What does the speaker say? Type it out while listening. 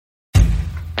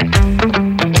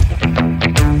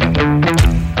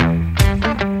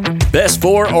Best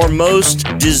four or most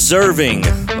deserving?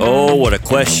 Oh, what a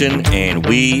question, and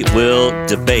we will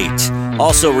debate.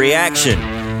 Also, reaction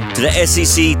to the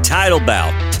SEC title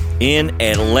bout in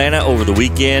Atlanta over the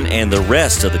weekend and the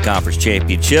rest of the conference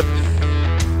championship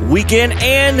weekend.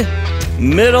 And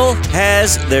Middle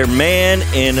has their man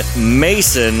in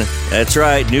Mason. That's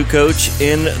right, new coach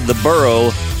in the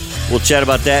borough. We'll chat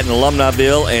about that in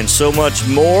Alumniville and so much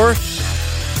more.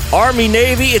 Army,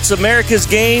 Navy, it's America's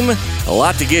game. A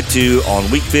lot to get to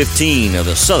on Week 15 of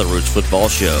the Southern Roots Football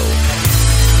Show.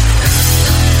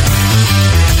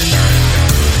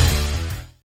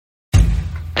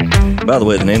 By the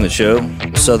way, the name of the show,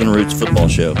 Southern Roots Football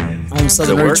Show. On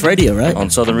Southern Roots Radio, right? On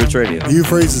Southern Roots Radio. Hugh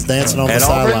Freeze is dancing on the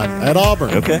sideline. At Auburn.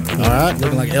 Okay. All right.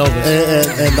 Looking like Elvis.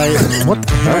 And they, what?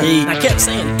 I kept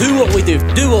saying, do what we do,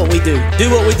 do what we do,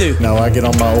 do what we do. No, I get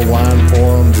on my O-line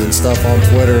forums and stuff on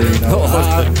Twitter. You know,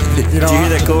 Did you hear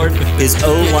that, Cord? His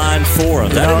O-line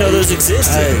forums. I didn't know those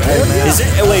existed. Hey, is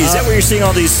that where you're seeing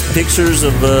all these pictures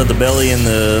of the belly and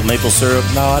the maple syrup?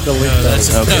 No, I deleted those.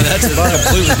 Okay. No, that's a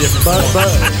completely different.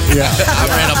 But yeah. I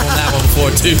ran up on that one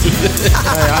before, too. Hey,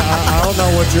 I don't know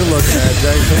what you're looking at,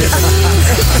 JP.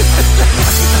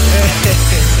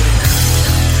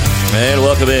 And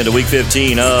welcome into Week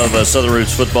 15 of Southern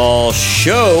Roots Football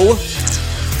Show.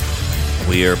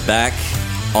 We are back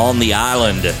on the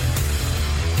island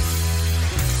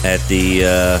at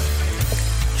the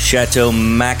Chateau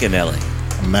McAnally.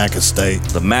 Mac Estate.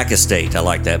 The Mac Estate. I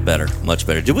like that better. Much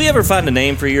better. Did we ever find a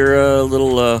name for your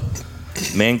little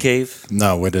man cave?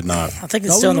 No, we did not. I think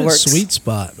it's still in the works. Sweet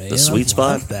spot, man. The sweet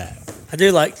spot? That. I do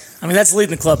like, that's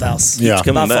leading the clubhouse. Yeah. It's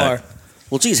coming by back. far.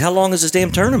 Well, geez, how long is this damn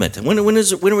tournament? When are we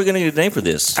going to get a name for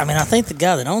this? I think the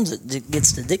guy that owns it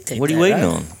gets to dictate. What are you waiting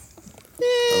on?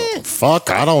 Fuck,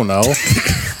 I don't know.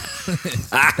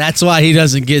 That's why he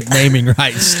doesn't get naming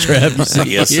rights, Trev.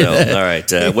 Yes, so. All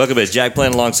right. Welcome back. Jack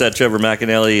playing alongside Trevor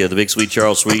McAnally, the Big Sweet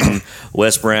Charles Sweeten,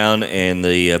 Wes Brown, and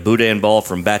the Boudin Ball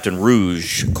from Baton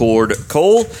Rouge, Cord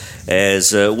Cole.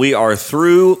 As we are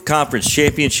through conference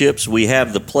championships, we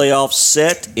have the playoffs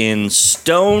set in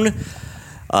stone.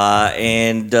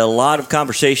 And a lot of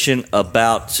conversation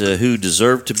about who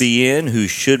deserved to be in, who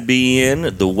should be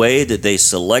in, the way that they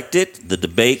select it. The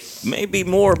debate may be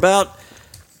more about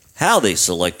how they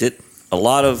select it. A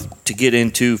lot to get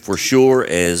into for sure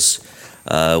as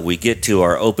we get to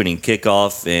our opening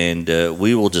kickoff, and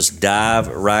we will just dive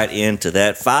right into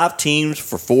that. 5 teams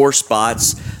for 4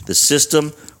 spots. The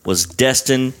system was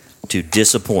destined to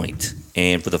disappoint.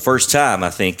 And for the first time, I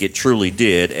think it truly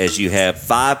did, as you have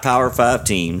 5 Power 5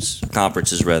 teams,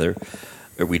 conferences rather,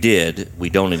 or we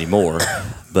don't anymore,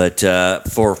 but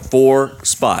for 4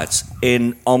 spots.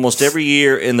 And almost every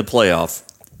year in the playoff,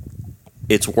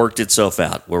 it's worked itself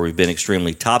out, where we've been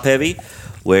extremely top-heavy,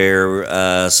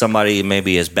 where somebody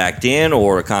maybe has backed in,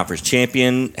 or a conference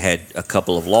champion had a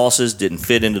couple of losses, didn't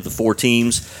fit into the 4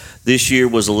 teams. This year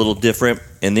was a little different.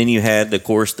 And then you had, of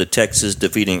course, the Texas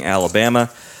defeating Alabama.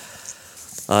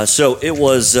 So it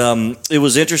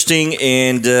was interesting,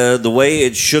 and the way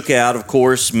it shook out, of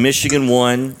course, Michigan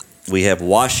won. We have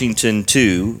Washington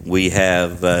 2. We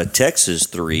have Texas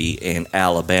 3 and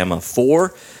Alabama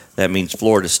 4. That means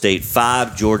Florida State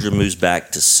 5. Georgia moves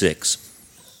back to 6.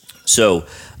 So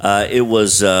it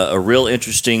was a real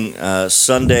interesting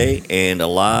Sunday and a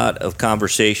lot of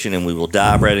conversation, and we will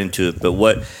dive right into it. But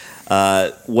what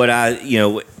I,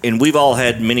 and we've all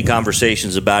had many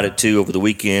conversations about it too over the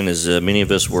weekend, as many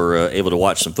of us were able to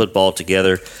watch some football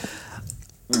together.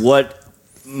 What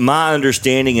my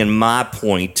understanding and my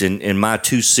point and my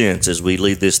 2 cents as we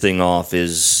lead this thing off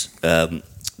is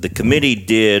the committee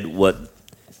did what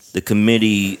the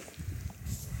committee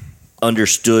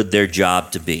understood their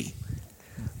job to be,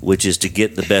 which is to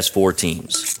get the best 4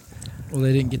 teams. Well,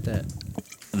 they didn't get that.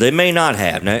 They may not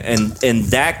have, and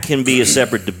that can be a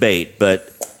separate debate. But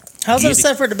how's that a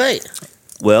separate debate?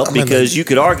 Well, because you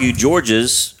could argue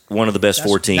Georgia's one of the best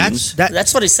 4 teams.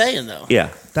 That's what he's saying, though. Yeah,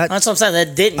 that's what I'm saying.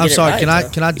 That didn't. I'm get sorry. It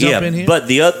right, can I jump in here? But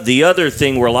the other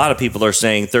thing where a lot of people are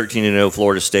saying 13-0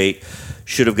 Florida State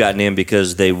should have gotten in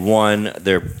because they won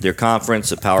their conference,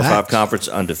 the Power 5 conference,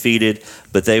 undefeated,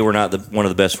 but they were not one of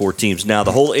the best 4 teams. Now,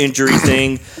 the whole injury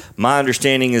thing, my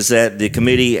understanding is that the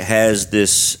committee has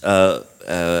this.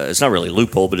 It's not really a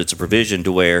loophole, but it's a provision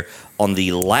to where on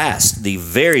the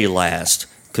very last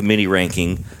committee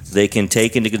ranking, they can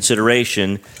take into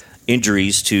consideration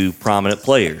injuries to prominent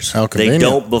players. How they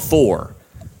don't before.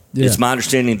 Yeah. It's my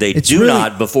understanding they do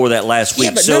not before that last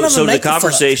week. Yeah, so the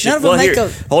conversation. Well, here,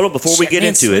 hold on before we get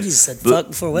into it. Said fuck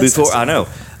before West I know.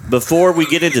 Before we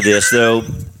get into this, though,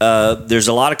 there's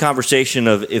a lot of conversation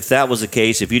of if that was the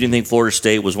case, if you didn't think Florida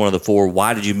State was one of the 4,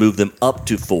 why did you move them up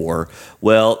to 4?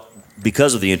 Well,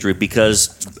 because of the injury,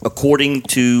 because according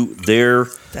to their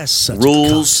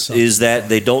rules is that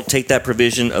they don't take that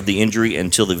provision of the injury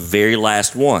until the very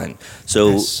last one.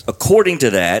 So according to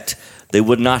that, they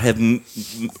would not have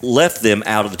left them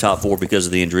out of the top 4 because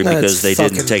of the injury because they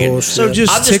didn't take it. So I'm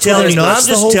just telling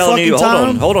you.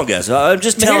 Hold on, guys. I'm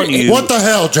just telling you. What the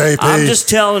hell, JP? I'm just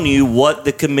telling you what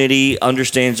the committee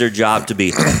understands their job to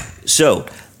be. So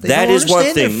that is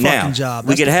one thing. Now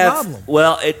we could have.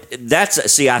 Well, I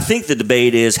think the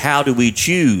debate is how do we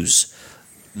choose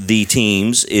the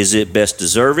teams? Is it best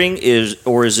deserving?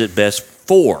 Or is it best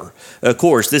 4? Of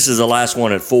course, this is the last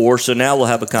one at 4, so now we'll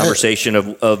have a conversation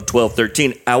of 12,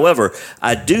 13. However,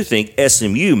 I do think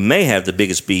SMU may have the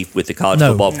biggest beef with the College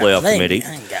Football Playoff Committee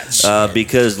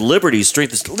because Liberty's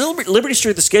strength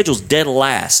of schedule is dead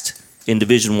last in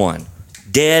Division I.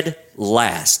 Dead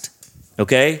last.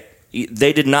 Okay?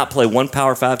 They did not play one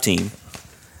Power 5 team.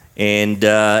 And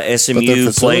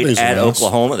SMU played at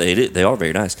Oklahoma. They are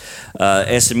very nice.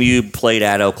 SMU played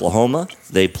at Oklahoma.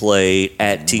 They played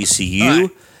at TCU.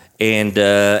 And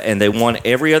they won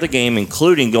every other game,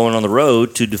 including going on the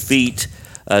road to defeat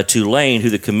Tulane,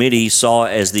 who the committee saw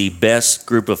as the best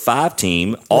group of 5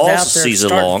 team all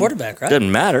season long. Quarterback, right?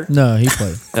 Doesn't matter. No, he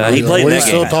played. He played in that game.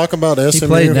 Still talking about SMU? He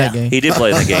played in that game. He did play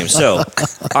in that game. So, all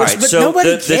right. But so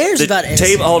nobody cares about table.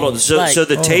 SMU. Hold on. So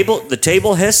the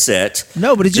table has set.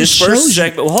 No, but it just this first shows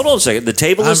segment. Well, hold on a second. The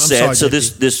table is set. Sorry, so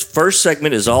this first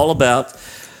segment is all about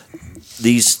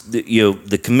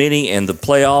the committee and the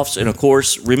playoffs, and of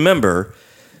course, remember.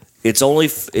 It's only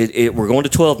we're going to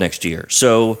 12 next year.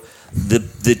 So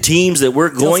the teams that we're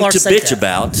going to bitch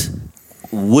about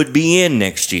would be in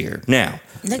next year. Now,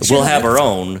 we'll have our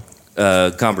own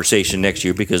conversation next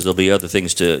year because there'll be other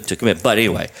things to commit. But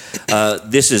anyway,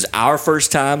 this is our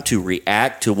first time to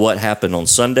react to what happened on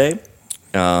Sunday.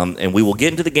 And we will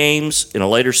get into the games in a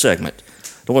later segment.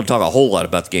 Don't want to talk a whole lot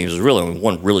about the games. There's really only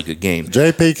one really good game.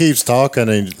 JP keeps talking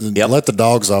and let the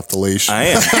dogs off the leash. I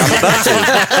am.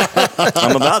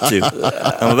 I'm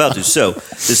about to. So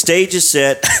the stage is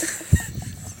set.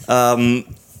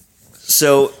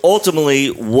 So ultimately,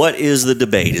 what is the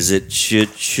debate? Is it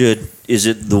is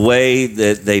it the way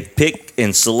that they pick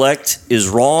and select is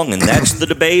wrong, and that's the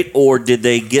debate, or did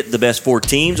they get the best 4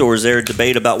 teams, or is there a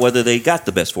debate about whether they got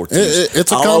the best 4 teams?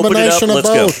 It's a combination of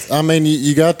both. Go. I mean,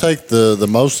 you got to take the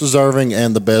most deserving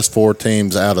and the best 4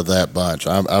 teams out of that bunch.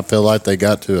 I feel like they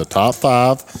got to a top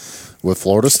 5 with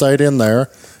Florida State in there,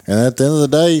 and at the end of the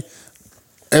day,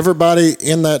 everybody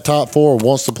in that top 4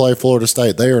 wants to play Florida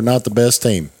State. They are not the best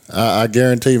team. I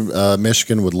guarantee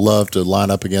Michigan would love to line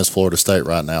up against Florida State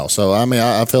right now. So, I mean,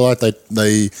 I feel like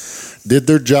they did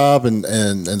their job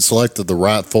and selected the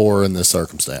right 4 in this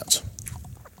circumstance.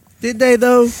 Did they,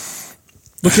 though?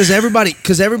 Because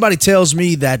everybody tells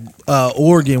me that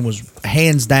Oregon was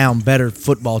hands down better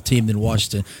football team than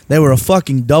Washington. They were a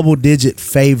fucking double-digit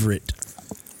favorite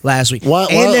last week. Why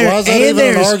is that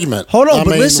even an argument? Hold on,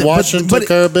 but listen. Washington took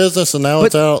care of business, and now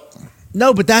it's out.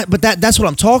 No, but that's what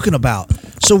I'm talking about.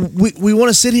 So we want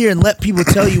to sit here and let people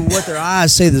tell you what their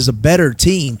eyes say there's a better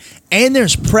team, and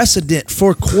there's precedent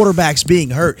for quarterbacks being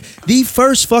hurt. The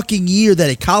first fucking year that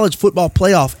a college football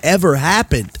playoff ever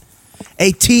happened,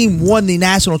 a team won the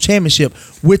national championship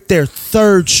with their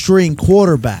 3rd string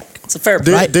quarterback. It's a fair point.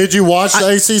 Right? Did you watch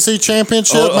the ACC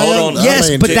championship, man? Hold on.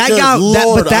 Yes, but that guy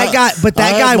wouldn't be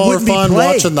playing. I had more fun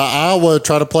watching the Iowa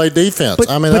try to play defense.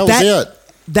 That was it.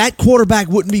 That quarterback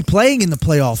wouldn't be playing in the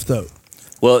playoff, though.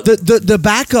 Well, the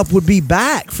backup would be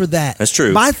back for that. That's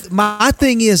true. My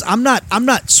thing is, I'm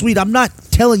not sweet. I'm not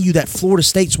telling you that Florida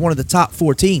State's one of the top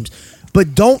 4 teams,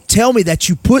 but don't tell me that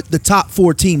you put the top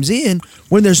 4 teams in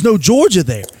when there's no Georgia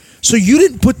there. So you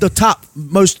didn't put the top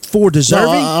most 4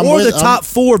 deserving top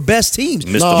 4 best teams.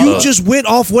 You just went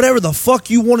off whatever the fuck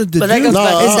you wanted to do. And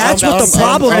that's what the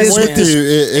problem is with this.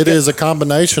 It is a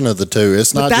combination of the two.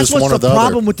 It's not just one or the other. That's what's the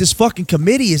problem with this fucking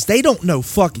committee is they don't know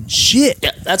fucking shit.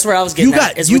 Yeah, that's where I was getting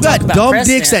at. You got dumb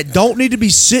dicks that don't need to be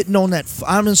sitting on that.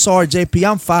 I'm sorry, JP.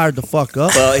 I'm fired the fuck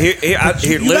up.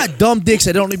 You got dumb dicks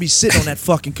that don't need to be sitting on that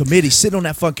fucking committee. Sitting on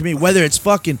that fucking committee. Whether it's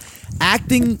fucking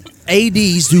acting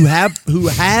ADs who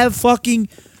have fucking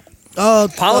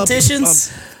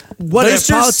politicians,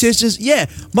 politicians, yeah,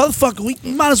 motherfucker. We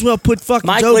might as well put fucking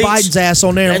Joe Biden's ass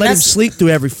on there and let him sleep through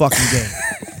every fucking game.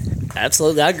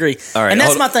 Absolutely, I agree. All right, and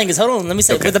that's my thing is, hold on, let me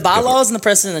say, with the bylaws and the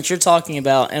precedent that you're talking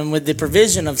about, and with the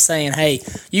provision of saying, hey,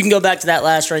 you can go back to that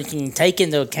last ranking and take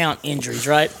into account injuries,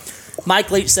 right?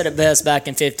 Mike Leach said it best back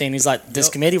in 15. He's like, this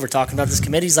committee, we're talking about this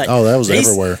committee. He's like, Oh, that was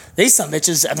everywhere. These some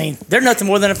bitches, I mean, they're nothing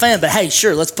more than a fan, but hey,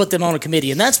 sure, let's put them on a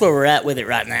committee. And that's where we're at with it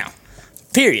right now,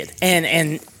 period.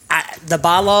 And the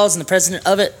bylaws and the president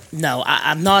of it, no,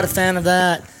 I'm not a fan of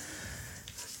that.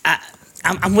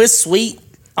 I'm with Sweet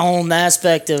on the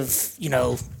aspect of, you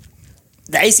know,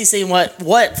 the ACC and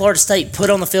what Florida State put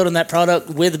on the field in that product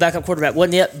with the backup quarterback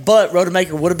wasn't yet, but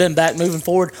Rodemaker would have been back moving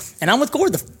forward. And I'm with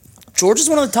Gord. Georgia's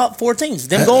one of the top 4 teams.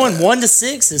 Them going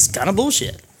 1-6 is kind of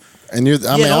bullshit. And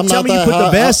I'm tell not me you that put high.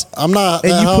 the best, I'm not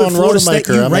and that you high put on Florida State.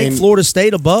 Rodemaker. You I rank mean, Florida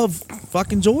State above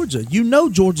fucking Georgia. You know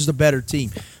Georgia's the better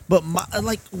team, but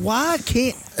why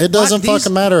can't it doesn't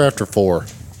fucking matter after 4.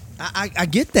 I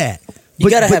get that. You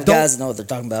got to have don't- guys that know what they're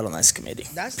talking about on this committee.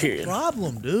 That's period. the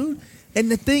problem, dude. And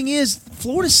the thing is,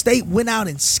 Florida State went out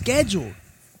and scheduled.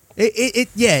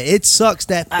 It sucks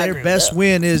that their best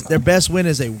win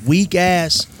is a weak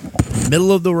ass,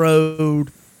 middle of the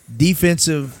road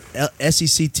defensive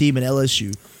SEC team in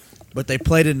LSU. But they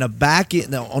played in the back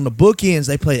end, on the bookends.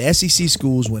 They played SEC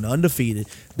schools, went undefeated.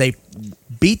 They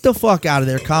beat the fuck out of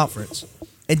their conference.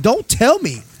 And don't tell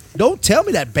me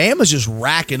that Bama's just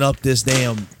racking up this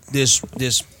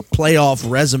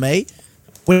playoff resume.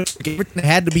 When everything they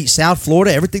had to beat South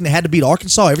Florida, everything they had to beat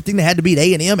Arkansas, everything they had to beat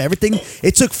A&M, everything.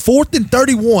 It took 4th and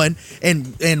 31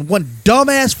 and one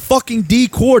dumbass fucking D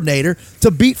coordinator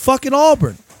to beat fucking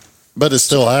Auburn. But it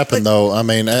still happened, though. I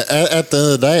mean, at the end of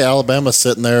the day, Alabama's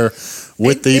sitting there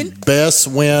with the best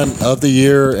win of the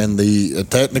year and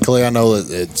technically, I know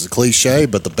it's a cliche,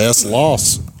 but the best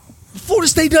loss. Florida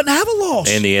State doesn't have a loss.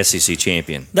 And the SEC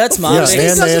champion. That's my and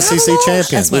the SEC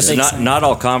champion. Listen, not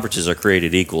all conferences are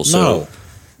created equal. So,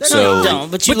 no,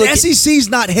 but the SEC's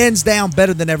not hands down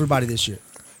better than everybody this year.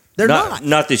 They're not.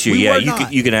 Not this year.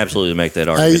 You can absolutely make that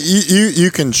Hey, argument. you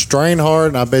can strain hard,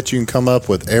 and I bet you can come up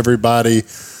with everybody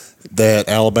that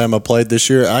Alabama played this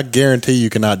year. I guarantee you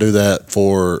cannot do that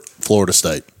for Florida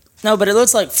State. No, but it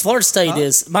looks like Florida State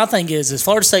is. My thing is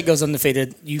Florida State goes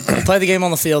undefeated. You play the game on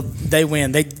the field, they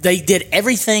win. They did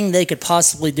everything they could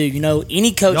possibly do. You know,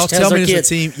 any coach tells their kids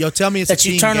that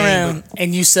you turn around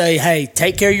and you say, "Hey,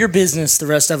 take care of your business. The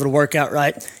rest of it will work out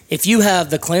right." If you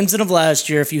have the Clemson of last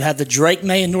year, if you have the Drake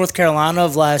May in North Carolina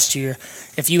of last year,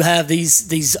 if you have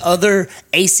these other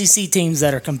ACC teams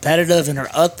that are competitive and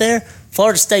are up there,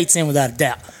 Florida State's in without a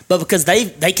doubt. But because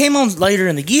they came on later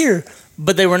in the year.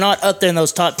 But they were not up there in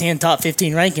those top 10, top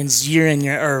 15 rankings year in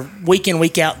year or week in,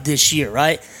 week out this year,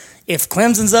 right? If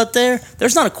Clemson's up there,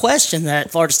 there's not a question that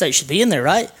Florida State should be in there,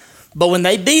 right? But when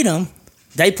they beat them,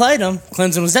 they played them,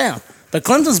 Clemson was down. But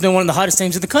Clemson's been one of the hottest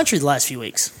teams in the country the last few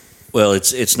weeks. Well,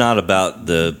 it's not about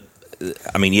the.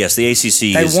 I mean, yes, the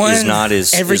ACC is not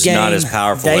as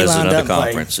powerful as another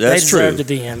conference. That's true. To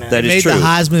be in, man. That is made true. the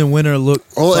Heisman winner look.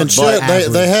 Well, and shit,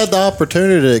 they had the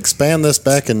opportunity to expand this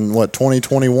back in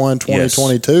 2021,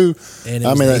 2022. Yes. And it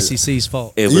was the ACC's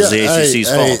fault. It was the ACC's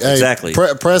fault. Exactly.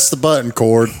 Press the button,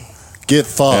 Cord. Get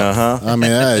fucked. I mean,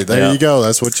 hey, there you go.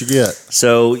 That's what you get.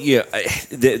 So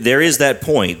there is that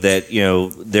point that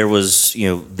there was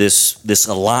this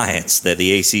alliance that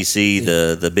the ACC,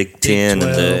 the Big Ten,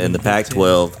 and the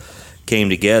Pac-12 came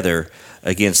together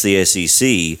against the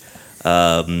SEC.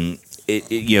 And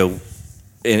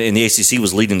the ACC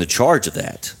was leading the charge of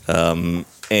that.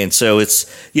 And so it's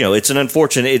an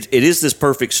unfortunate. It is this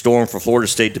perfect storm for Florida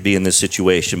State to be in this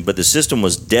situation, but the system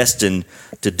was destined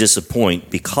to disappoint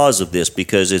because of this.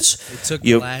 Because it took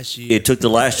the last year. It took the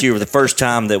last year, the first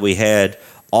time that we had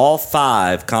all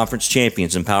 5 conference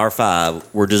champions in Power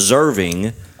 5 were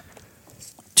deserving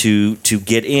to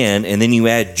get in, and then you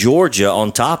add Georgia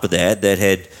on top of that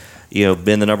had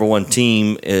been the number 1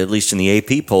 team, at least in the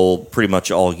AP poll, pretty much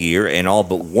all year, and all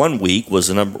but 1 week was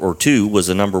the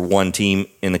number 1 team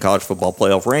in the college football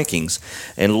playoff rankings,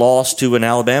 and lost to an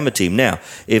Alabama team. Now,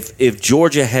 if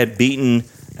Georgia had beaten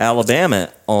Alabama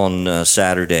on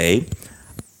Saturday,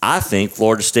 I think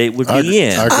Florida State would be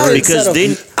in. I ain't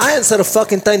said a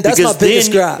fucking thing. That's my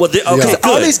biggest gripe. Well,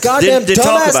 all these goddamn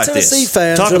dumbass Tennessee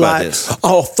fans are like,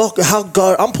 "Oh fuck,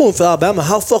 I'm pulling for Alabama.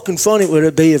 How fucking funny would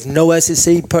it be if no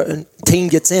SEC team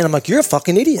gets in?" I'm like, "You're a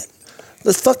fucking idiot."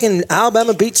 The fucking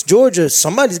Alabama beats Georgia.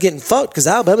 Somebody's getting fucked because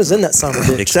Alabama's in that son of a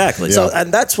bitch. Exactly. So,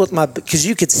 and that's what because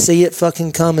you could see it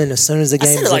fucking coming as soon as the game.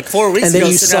 I said it like 4 weeks and ago.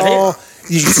 then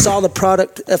you saw the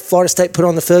product that Florida State put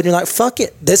on the field. And you're like, fuck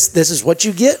it. This is what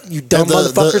you get. You dumb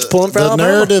motherfuckers pulling for Alabama.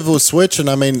 The narrative was switching.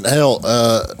 I mean, hell,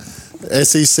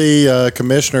 SEC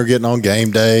commissioner getting on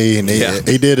game day, and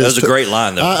he did his. That was a great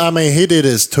line, though. I mean, he did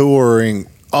his touring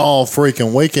all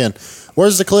freaking weekend.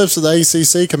 Where's the clips of the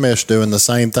ACC commission doing the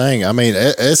same thing? I mean,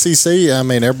 SEC. I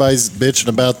mean, everybody's bitching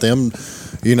about them,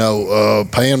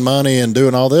 paying money and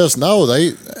doing all this. No,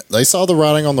 they saw the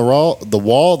writing on the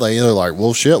wall. They're like,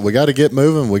 well, shit, we got to get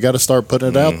moving. We got to start putting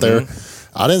it out there.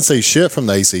 I didn't see shit from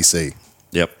the ACC.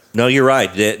 Yep. No, you're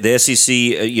right. The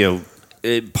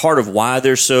SEC, part of why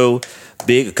they're so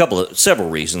big,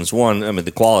 several reasons. One, I mean,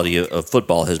 the quality of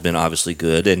football has been obviously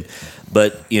good,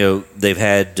 but they've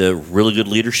had really good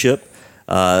leadership.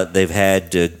 They've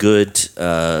had good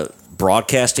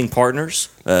broadcasting partners.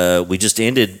 We just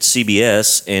ended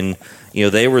CBS, and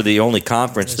they were the only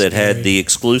conference that had the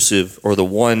exclusive or the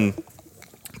one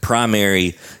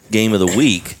primary game of the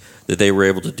week that they were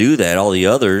able to do that. All the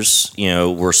others,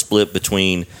 were split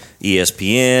between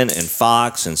ESPN and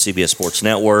Fox and CBS Sports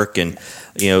Network, and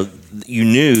you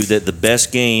knew that the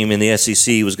best game in the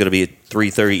SEC was going to be at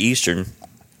 3:30 Eastern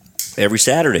every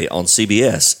Saturday on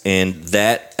CBS, and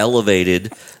that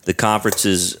elevated the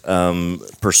conference's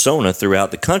persona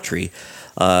throughout the country.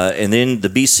 And then the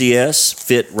BCS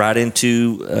fit right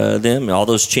into them, all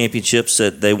those championships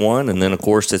that they won, and then, of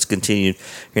course, that's continued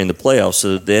here in the playoffs.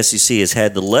 So the SEC has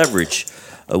had the leverage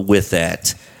with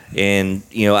that. And,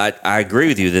 I agree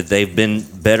with you that they've been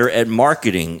better at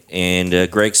marketing, and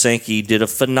Greg Sankey did a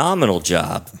phenomenal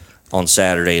job on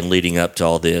Saturday and leading up to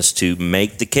all this to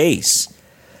make the case.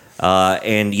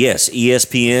 And yes,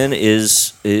 ESPN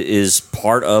is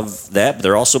part of that, but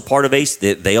they're also part of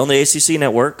they own the ACC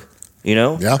network.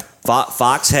 Yeah.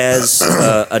 Fox has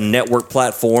a network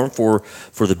platform for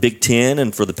the Big Ten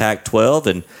and for the Pac-12,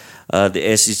 and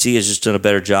the SEC has just done a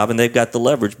better job, and they've got the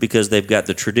leverage because they've got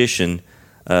the tradition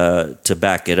to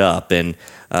back it up. And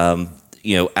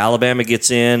Alabama gets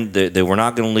in; they were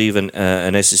not going to leave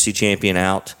an SEC champion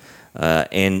out.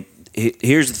 And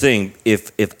here's the thing: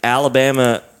 if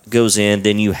Alabama goes in,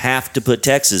 then you have to put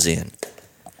Texas in.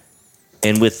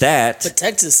 And with that, but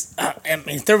Texas,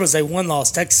 if there was a one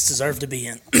loss, Texas deserved to be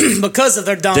in because of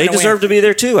their dominant. They deserve to be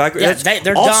there too. I agree. Yeah,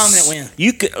 their dominant win.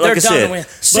 Like I said, win.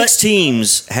 6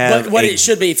 teams have. But what it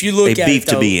should be, if you look at beef it,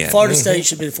 though, to be in. Florida State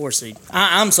should be the 4th seed.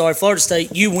 I'm sorry, Florida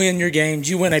State. You win your games.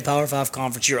 You win a Power 5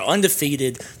 conference. You're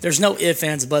undefeated. There's no ifs,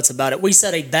 ands, buts about it. We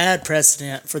set a bad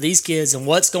precedent for these kids and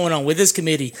what's going on with this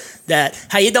committee. That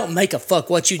hey, it don't make a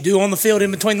fuck what you do on the field in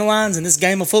between the lines in this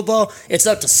game of football. It's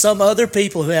up to some other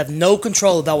people who have no control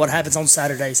about what happens on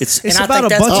Saturdays. It's about a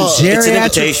bunch of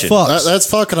geriatric fucks. That's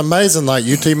fucking amazing. Like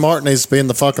UT Martin needs to be in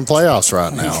the fucking playoffs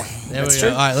right now. There we go.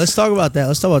 All right, let's talk about that.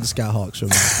 Let's talk about the Skyhawks.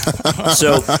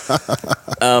 So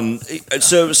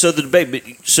the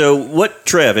debate. So what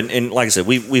Trev and like I said,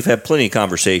 we've had plenty of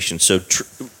conversations. So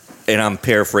and I'm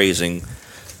paraphrasing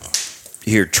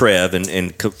here, Trev,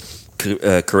 and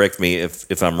correct me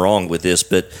if I'm wrong with this,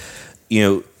 but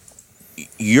your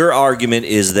argument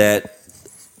is that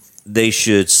they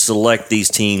should select these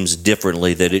teams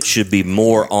differently, that it should be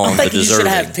more on the deserving. You should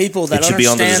have people that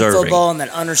understand football and that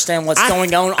understand what's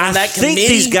going on that committee.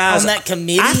 These guys, on that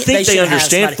committee, I think they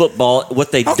understand football.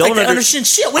 What they don't understand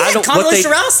shit. We had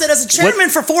Condoleezza Rice sit as a chairman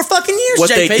for 4 fucking years,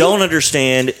 What JP. they don't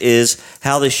understand is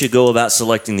how they should go about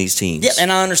selecting these teams. Yeah,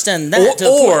 and I understand that.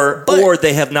 Or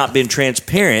they have not been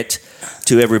transparent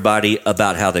to everybody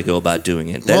about how they go about doing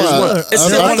it. It's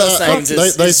one of those things.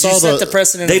 They saw the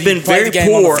precedent. They've been very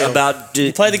poor about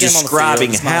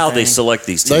describing how they select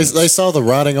these teams. They saw the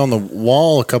writing on the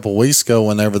wall a couple weeks ago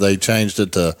whenever they changed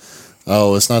it to,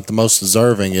 it's not the most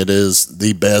deserving, it is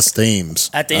the best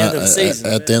teams. At the end of the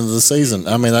season. At the end of the season.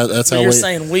 I mean, that's how you're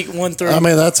saying week 1 through. I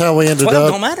mean, that's how we ended 12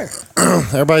 up. Don't matter.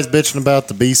 Everybody's bitching about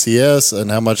the BCS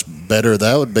and how much better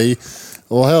that would be.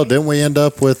 Well, hell, didn't we end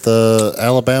up with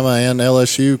Alabama and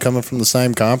LSU coming from the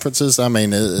same conferences? I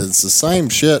mean, it's the same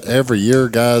shit every year,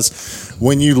 guys.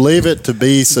 When you leave it to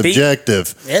be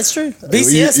subjective. That's true.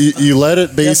 BCS. You let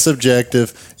it be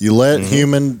subjective. You let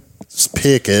humans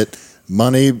pick it.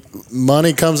 Money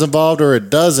comes involved or it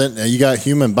doesn't. You got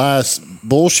human bias.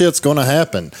 Bullshit's going to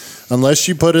happen. Unless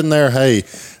you put in there, hey,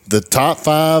 the top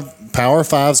 5, Power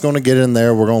 5 is going to get in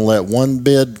there. We're going to let one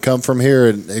bid come from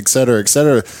here, et cetera, et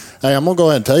cetera. Hey, I'm going to go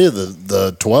ahead and tell you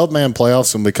the 12-man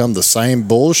playoffs will become the same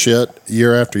bullshit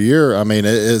year after year. I mean,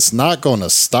 it's not going to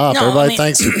stop. Everybody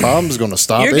thinks the problem is going to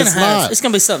stop. It's not. It's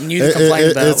going to be something new to complain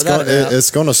about.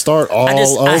 It's going to start all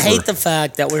over. I hate the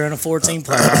fact that we're in a 14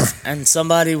 playoff and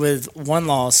somebody with one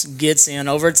loss gets in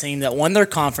over a team that won their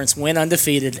conference, went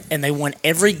undefeated, and they won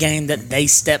every game that they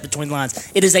stepped between the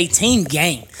lines. It is a team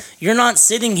game. You're not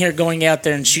sitting here going out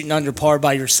there and shooting under par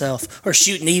by yourself or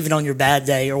shooting even on your bad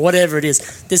day or whatever it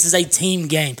is. This is a team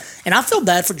game. And I feel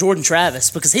bad for Jordan Travis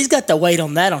because he's got the weight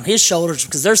on that on his shoulders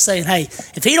because they're saying, hey,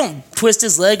 if he don't twist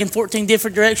his leg in 14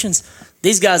 different directions,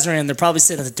 These guys are in. They're probably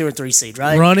sitting at the 2 or 3 seed,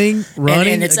 right? Running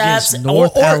and it's against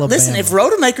North Alabama. Listen, if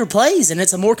Rodemaker plays and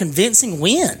it's a more convincing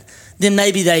win, then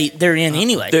maybe they're in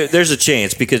anyway. There's a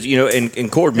chance because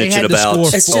and Cord mentioned about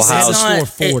Ohio.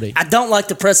 40. I don't like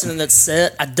the precedent that's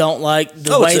set. I don't like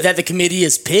the way that the committee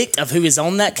is picked of who is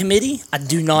on that committee. I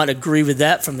do not agree with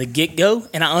that from the get-go,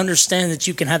 and I understand that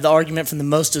you can have the argument from the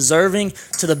most deserving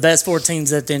to the best 4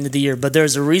 teams at the end of the year, but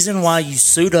there's a reason why you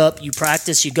suit up, you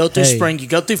practice, you go through spring, you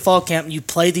go through fall camp, you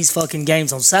play these fucking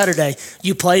games on Saturday.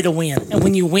 You play to win, and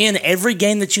when you win every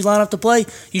game that you line up to play,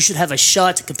 you should have a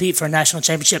shot to compete for a national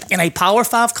championship in a Power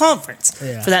 5 conference,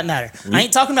 for that matter. I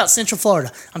ain't talking about Central Florida.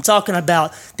 I'm talking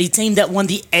about the team that won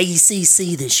the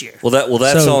ACC this year.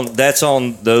 That's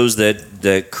on those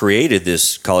that created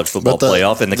this college football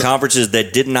playoff and the conferences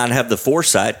that did not have the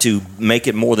foresight to make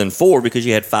it more than 4 because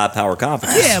you had 5 power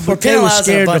conferences. Yeah, but they were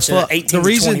scared of 18 to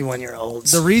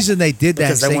 21-year-olds. The reason they did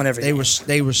that is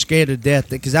they were scared to death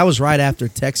because that was right after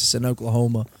Texas and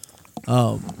Oklahoma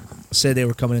said they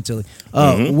were coming into the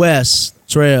Wes,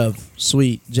 Trev,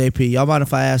 Sweet, JP. Y'all mind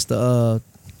if I ask the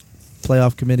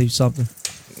playoff committee something?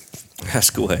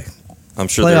 Ask away. I'm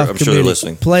sure they're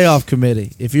listening. Playoff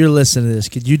committee, if you're listening to this,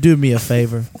 could you do me a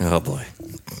favor? Oh boy.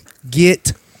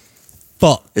 Get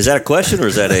fucked. Is that a question or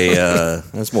is that a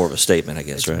that's more of a statement, I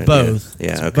guess, right? Both.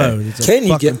 Yeah, okay. Both. Can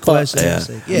you get fucked? Yeah.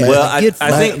 Well, I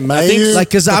think like,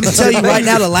 because I'm telling you right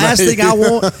now, the last thing I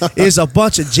want is a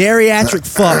bunch of geriatric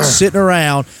fucks sitting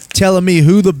around telling me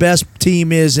who the best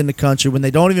team is in the country when they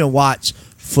don't even watch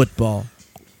football.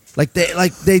 I saw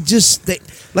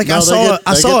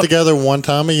get together one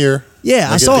time a year.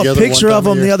 Yeah, I saw a picture of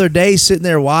them the other day sitting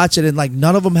there watching, and like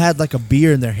none of them had like a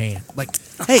beer in their hand. Like,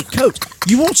 hey, coach,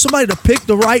 you want somebody to pick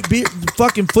the right beer,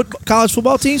 fucking college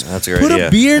football teams? That's great. Put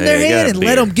a beer in their hand and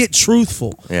let them get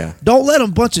truthful. Yeah. Don't let them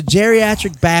bunch of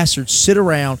geriatric bastards sit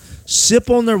around,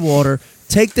 sip on their water,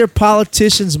 take their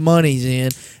politicians' monies in,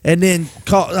 and then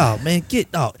call. Oh man,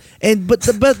 but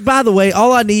by the way,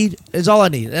 all I need, and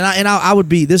I would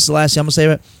be. This is the last thing I'm gonna say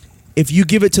about it. If you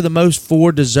give it to the most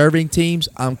 4 deserving teams,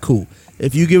 I'm cool.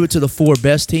 If you give it to the 4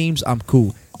 best teams, I'm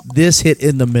cool. This hit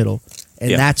in the middle,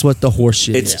 and that's what the horse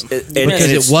shit is. Because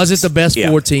it wasn't the best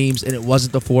 4 teams, and it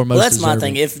wasn't the 4 most Well, that's deserving. my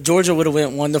thing. If Georgia would have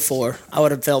went 1-4, I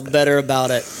would have felt better about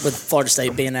it with Florida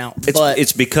State being out.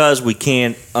 It's because we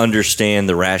can't understand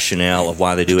the rationale of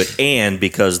why they do it, and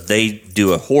because they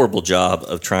do a horrible job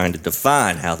of trying to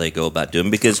define how they go about doing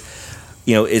it. Because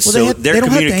their they don't communication.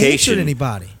 Have to answer to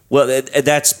anybody. Well,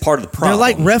 that's part of the problem. They're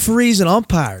like referees and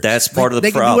umpires. That's part of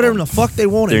the problem. They can do whatever the fuck they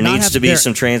want. There needs to be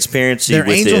some transparency with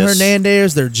this. They're Angel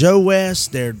Hernandez. They're Joe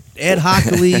West. They're Ed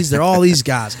Hockley's. They're all these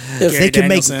guys. They can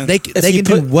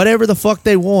do whatever the fuck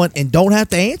they want and don't have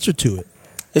to answer to it.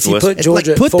 If you put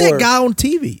Georgia at 4, put that guy on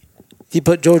TV. If you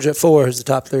put Georgia at 4, who's the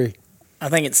top 3? I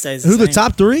think it stays. The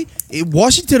top 3?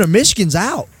 Washington or Michigan's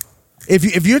out.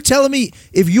 If you're telling me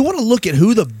if you want to look at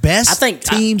who the best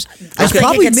teams, it's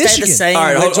probably it can Michigan. Stay the same. All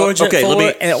right, Georgia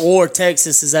at 4, or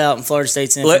Texas is out and Florida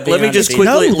State's in. Let me just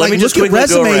quickly go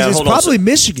around. It's probably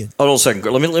Michigan. Hold on a second.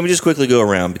 Let me just quickly go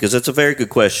around because that's a very good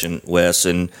question, Wes,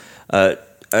 and I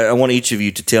want each of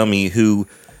you to tell me who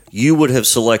you would have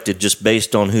selected just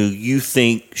based on who you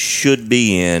think should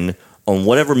be in on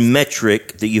whatever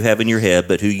metric that you have in your head,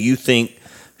 but who you think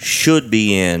should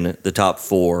be in the top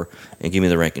 4, and give me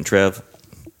the ranking. Trev?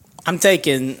 I'm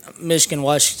taking Michigan,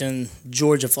 Washington,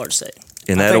 Georgia, Florida State.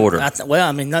 In that order? Yeah,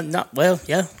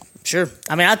 sure.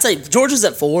 I mean, I'd say Georgia's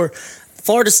at 4.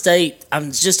 Florida State,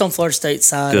 I'm just on Florida State's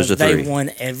side. Goes to 3. They won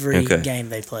every game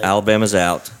they played. Alabama's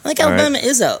out. I think Alabama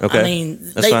is out. Okay. I mean,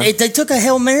 they took a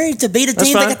Hail Mary to beat a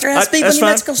team that got their ass beat by New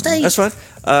Mexico State. That's fine.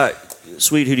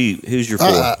 Sweet, who's your 4?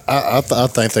 I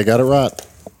think they got it right.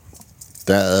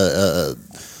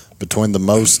 Between the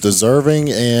most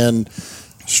deserving and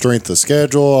strength of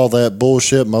schedule, all that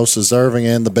bullshit, most deserving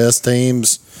and the best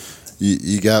teams,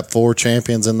 you got 4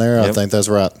 champions in there. Yep. I think that's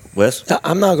right. Wes?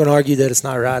 I'm not going to argue that it's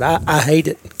not right. I hate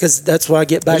it because that's why I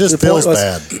get back to the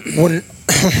point.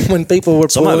 When people were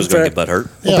somebody was going to get butt hurt.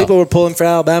 When people were pulling for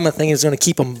Alabama, I think it was going to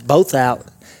keep them both out.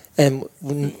 And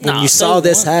when you saw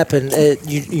this happen,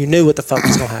 you knew what the fuck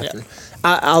was going to happen. Yeah.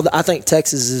 I think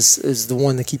Texas is the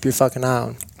one to keep your fucking eye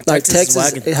on. Like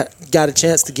Texas got a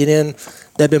chance to get in.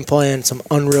 They've been playing some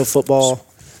unreal football.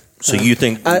 So you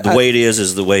think the way it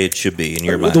is the way it should be in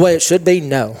your mind? The way it should be,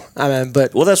 no.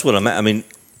 Well, that's what I mean.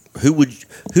 Who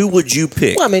would you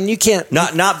pick? Well, I mean, you can't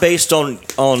not based on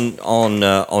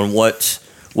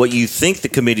what you think the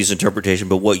committee's interpretation,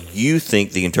 but what you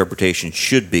think the interpretation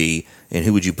should be, and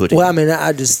who would you put in? Well, I mean,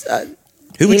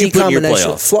 Who would you put in your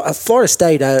combination. playoff? Florida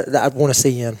State, I want to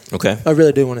see in. Okay. I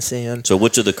really do want to see in. So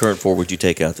which of the current four would you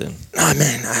take out then? Oh,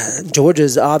 man,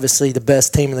 Georgia's obviously the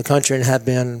best team in the country and have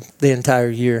been the entire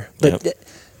year. But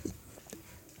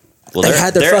Well, they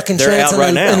had their fucking chance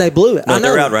and they blew it. No,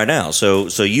 they're out right now. So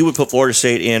you would put Florida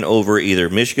State in over either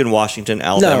Michigan, Washington,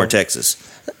 Alabama, or Texas.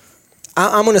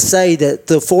 I'm going to say that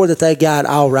the four that they got,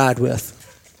 I'll ride with.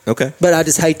 Okay. But I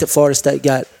just hate that Florida State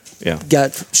got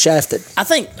shafted. I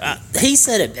think he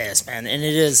said it best, man, and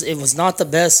it was not the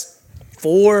best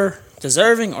four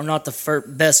deserving or not the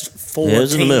best four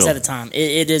teams at a time.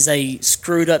 It is a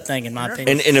screwed up thing in my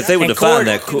opinion. And if they would define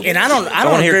that, and I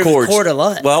don't agree with Cord a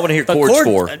lot. Well, I want to hear Cord's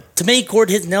four. To me, Cord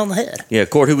hit the nail on the head. Yeah,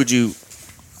 Cord, who would you?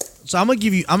 So I'm gonna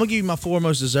give you my four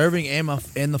most deserving and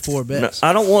the four best. No,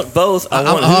 I don't want both. I'm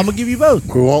gonna give you both.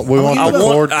 We want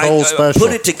Cord Cole special.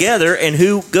 Put it together, and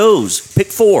who goes? Pick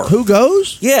four. Who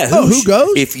goes? Yeah, who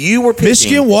goes? If you were picking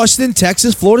Michigan, Washington,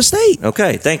 Texas, Florida State.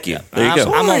 Okay, thank you. There you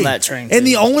go. I'm on that train. And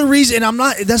the only reason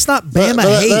that's not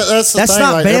Bama hate. That's the thing.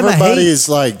 Not Bama everybody's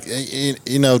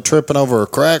hate. like tripping over a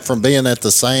crack from being at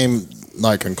the same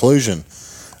conclusion.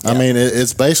 I mean,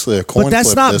 it's basically a coin flip. But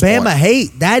that's not Bama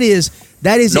hate. That is.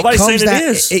 Nobody's it comes saying down,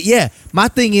 it is. My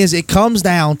thing is, it comes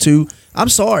down to. I'm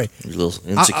sorry. You're a little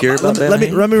insecure about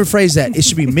Bama. Let me rephrase that. It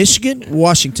should be Michigan,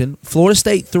 Washington, Florida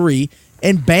State 3,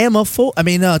 and Bama 4.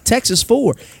 Texas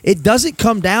 4. It doesn't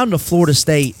come down to Florida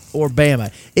State or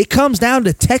Bama. It comes down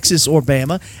to Texas or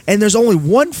Bama, and there's only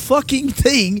one fucking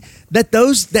thing that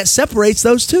separates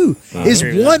those two. Is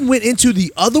one went into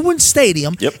the other one's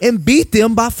stadium and beat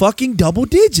them by fucking double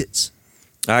digits.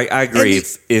 I agree.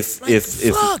 If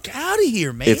fuck out of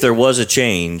here, man. If there was a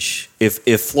change,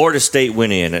 if Florida State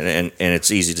went in, and it's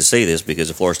easy to say this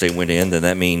because if Florida State went in, then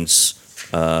that means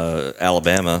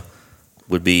Alabama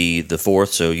would be the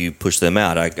fourth, so you push them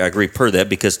out. I agree per that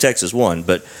because Texas won.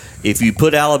 But if you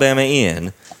put Alabama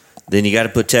in, then you got to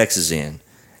put Texas in.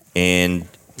 And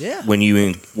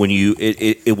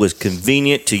it was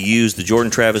convenient to use the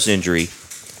Jordan Travis injury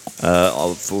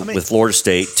with Florida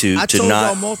State to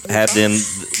not have them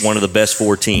one of the best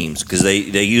four teams because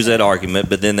they use that argument,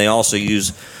 but then they also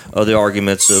use other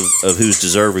arguments of who's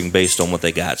deserving based on what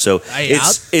they got. So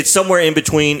it's somewhere in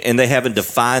between, and they haven't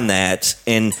defined that,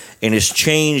 and it's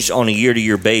changed on a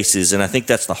year-to-year basis, and I think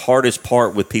that's the hardest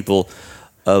part with people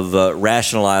of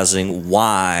rationalizing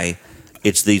why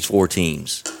it's these four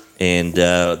teams. And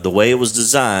the way it was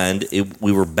designed,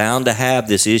 we were bound to have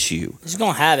this issue. He's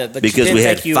going to have it, but because we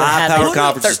had 5 power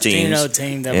conference teams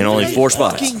and only 4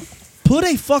 spots. Put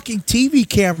a fucking TV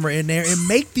camera in there and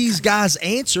make these guys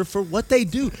answer for what they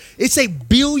do. It's a $1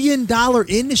 billion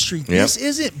industry. Yep. This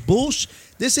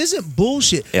isn't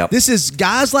bullshit. Yep. This is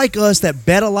guys like us that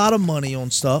bet a lot of money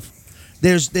on stuff.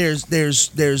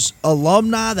 There's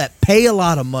alumni that pay a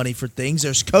lot of money for things.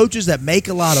 There's coaches that make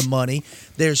a lot of money.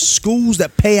 There's schools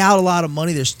that pay out a lot of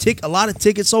money. There's a lot of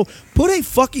tickets sold. Put a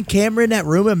fucking camera in that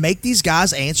room and make these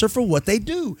guys answer for what they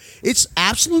do. It's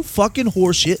absolute fucking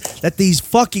horseshit that these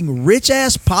fucking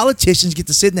rich-ass politicians get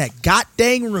to sit in that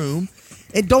goddamn room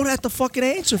and don't have to fucking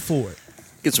answer for it.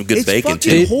 Get some good bacon, too.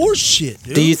 It's fucking horseshit,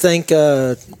 dude. Do you think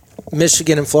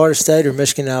Michigan and Florida State or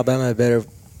Michigan and Alabama better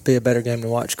be a better game to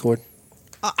watch, Cord?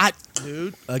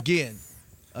 Dude, again,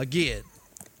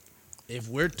 if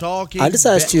we're talking, I just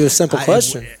asked you a simple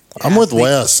question. I'm with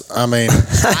Wes. I mean,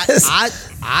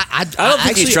 I don't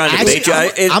think he's trying to debate you.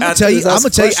 I'm gonna tell you.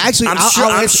 Actually,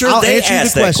 I'm sure they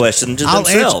asked that question to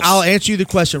themselves. I'll answer you the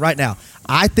question right now.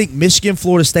 I think Michigan,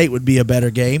 Florida State would be a better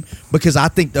game because I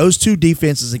think those two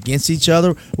defenses against each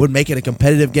other would make it a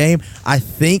competitive game. I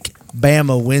think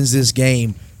Bama wins this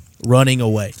game running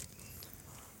away.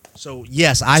 So,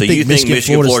 yes, I think Michigan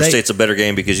Florida State's a better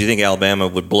game because you think Alabama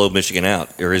would blow Michigan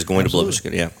out or is going to blow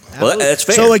Michigan. Yeah. Well, that's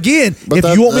fair. So, again,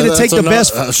 if you want me to take the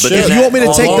best if you want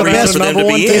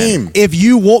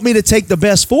me to take the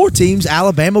best 4 teams,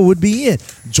 Alabama would be in.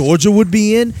 Georgia would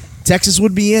be in. Texas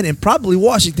would be in, and probably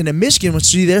Washington and Michigan would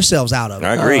see themselves out of it.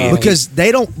 I agree. Because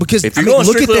they don't. Because if you're going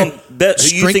strictly on who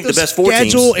you think the best 4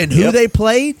 teams and who they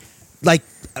played, like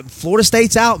Florida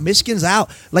State's out, Michigan's out.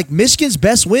 Like Michigan's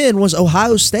best win was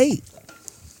Ohio State,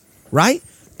 right?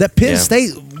 That Penn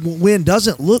State win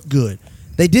doesn't look good.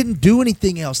 They didn't do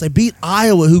anything else. They beat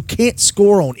Iowa, who can't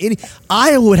score on any.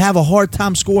 Iowa would have a hard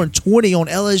time scoring 20 on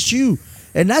LSU,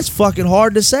 and that's fucking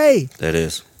hard to say. That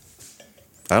is.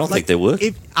 I don't think they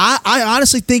would. I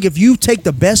honestly think if you take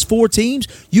the best 4 teams,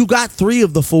 you got 3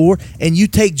 of the 4, and you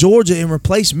take Georgia and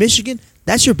replace Michigan,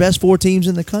 that's your best 4 teams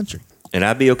in the country. And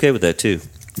I'd be okay with that too.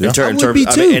 I would be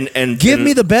too. Give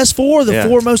me the best four, the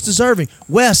four most deserving.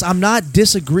 Wes, I'm not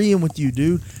disagreeing with you,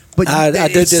 dude. But I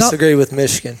do disagree with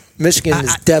Michigan. Michigan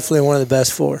is definitely one of the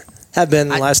best four. Have been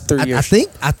in the last 3 years.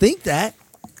 I think that.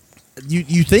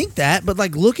 You think that, but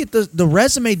like look at the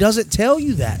resume doesn't tell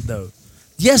you that though.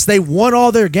 Yes, they won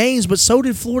all their games, but so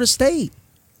did Florida State.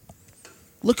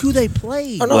 Look who they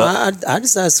played. Oh, no, I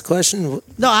just asked the question.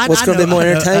 No, what's going to be more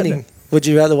entertaining? Would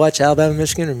you rather watch Alabama,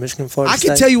 Michigan, or Michigan, Florida State?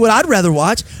 I can tell you what I'd rather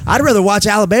watch. I'd rather watch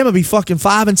Alabama be fucking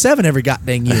 5-7 every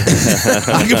goddamn year.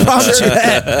 I can promise you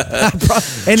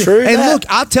that. And look,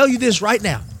 I'll tell you this right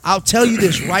now.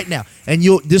 And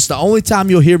this is the only time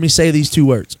you'll hear me say these two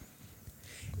words.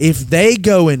 If they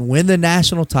go and win the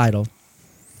national title,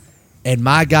 and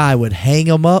my guy would hang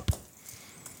them up,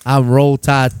 I'm Roll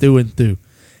Tide through and through.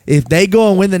 If they go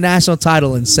and win the national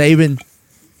title and Saban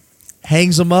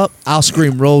hangs them up, I'll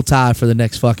scream Roll Tide for the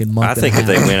next fucking month. I think if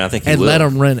they win, I think he will. And let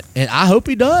them run it. And I hope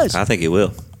he does. I think he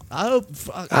will. I don't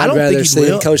I'd rather think see he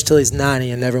will. him coach till he's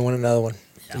 90 and never win another one.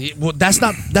 Well, that's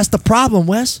the problem,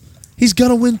 Wes. He's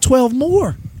gonna win 12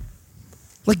 more.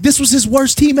 Like this was his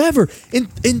worst team ever. In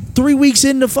 3 weeks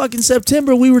into fucking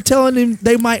September, we were telling him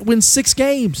they might win 6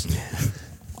 games.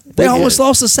 They almost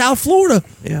lost to South Florida.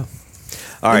 Yeah.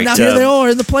 All right. And now here they are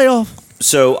in the playoff.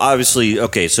 So obviously,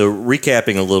 okay. So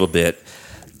recapping a little bit,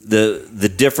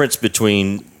 the difference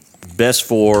between best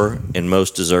four and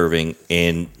most deserving,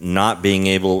 and not being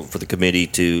able for the committee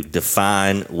to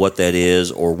define what that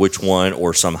is, or which one,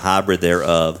 or some hybrid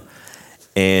thereof,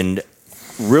 and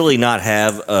really not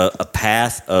have a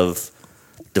path of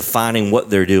defining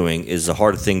what they're doing is the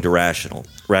hard thing to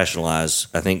rationalize,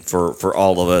 I think, for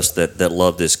all of us that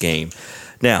love this game.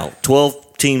 Now,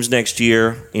 12 teams next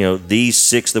year, these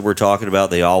 6 that we're talking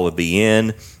about, they all would be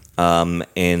in, and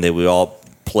they would all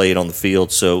play it on the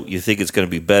field. So you think it's going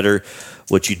to be better.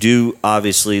 What you do,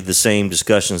 obviously, the same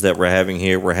discussions that we're having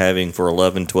here, we're having for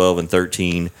 11, 12, and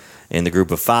 13 in the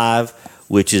group of 5,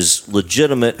 which is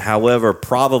legitimate, however,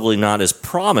 probably not as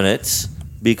prominent,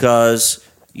 because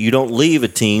you don't leave a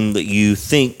team that you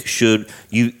think should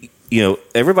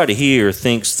everybody here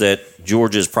thinks that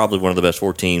Georgia is probably one of the best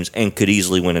 4 teams and could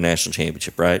easily win a national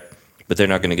championship, right? But they're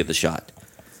not going to get the shot.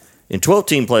 In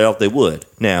 12-team playoff, they would.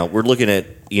 Now, we're looking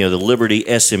at the Liberty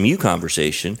SMU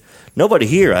conversation. Nobody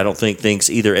here, I don't think, thinks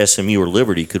either SMU or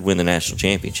Liberty could win the national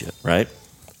championship, right?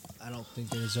 I don't think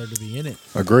they deserve to be in it.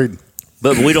 Agreed.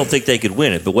 But we don't think they could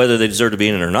win it. But whether they deserve to be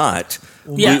in it or not,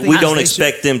 we don't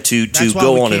expect them to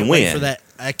go on and win.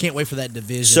 I can't wait for that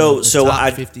division. So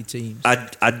top 50 teams.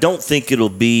 I don't think it'll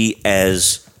be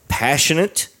as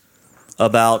passionate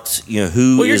about who is left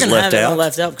out. Well, you're going to have it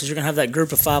left out because you're going to have that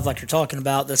group of 5 like you're talking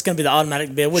about. That's going to be the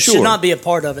automatic bid, which should not be a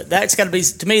part of it. That's got to be,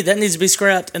 to me, that needs to be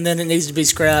scrapped, and then it needs to be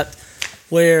scrapped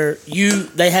where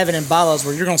they have it in bylaws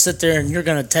where you're going to sit there and you're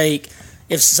going to take.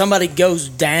 If somebody goes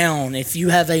down, if you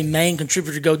have a main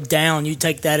contributor go down, you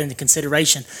take that into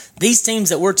consideration. These teams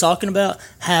that we're talking about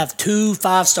have 2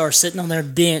 5-stars sitting on their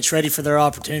bench ready for their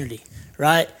opportunity,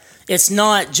 right? It's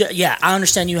not, I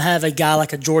understand you have a guy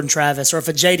like a Jordan Travis, or if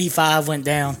a JD5 went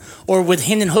down, or with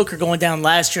Hendon Hooker going down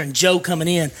last year and Joe coming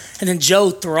in, and then Joe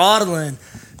throttling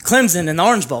Clemson in the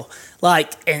Orange Bowl.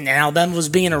 And Alabama was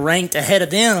being ranked ahead of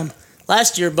them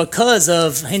last year because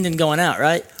of Hendon going out,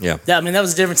 right? Yeah. That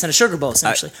was the difference in a Sugar Bowl,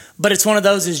 essentially. But it's one of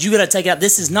those is you got to take out.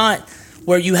 This is not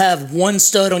where you have one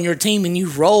stud on your team and you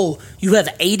roll. You have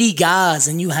 80 guys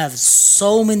and you have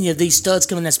so many of these studs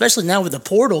coming in, especially now with the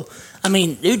portal. I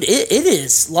mean, dude, it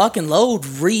is lock and load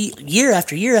year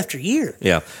after year after year.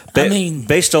 Yeah.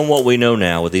 Based on what we know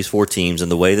now with these 4 teams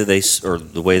and the way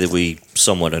that we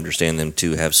somewhat understand them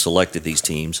to have selected these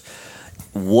teams,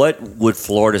 what would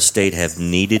Florida State have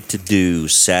needed to do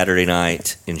Saturday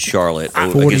night in Charlotte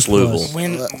against Louisville?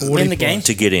 Win the game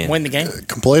to get in. Win the game.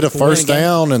 Complete a first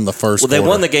down in the first. Well, they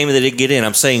won the game and they didn't get in.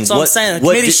 I'm saying the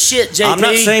committee's shit, JP. I'm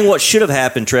not saying what should have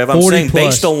happened, Trev. I'm saying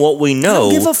based on what we know.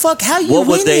 I don't give a fuck how you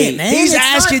win it, man. He's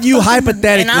asking you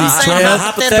hypothetically, Trev.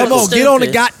 Come on, get on the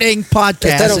goddamn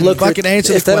podcast and fucking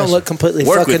answer the question. If they don't look completely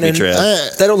fucking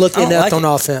Trev. they don't look inept on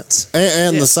offense.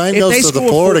 And the same goes to the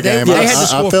Florida game.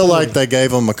 I feel like they gave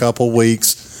them a couple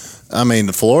weeks. I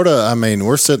mean, Florida,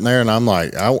 we're sitting there and I'm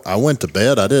like, I went to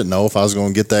bed. I didn't know if I was going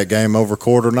to get that game over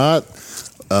court or not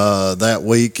that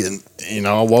week. And,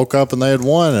 I woke up and they had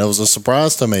won. It was a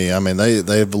surprise to me.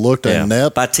 They've looked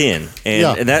inept. By 10.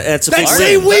 And that's a big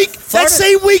win. That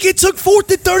same week, it took 4th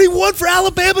and 31 for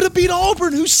Alabama to beat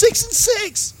Auburn, who's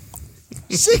 6-6.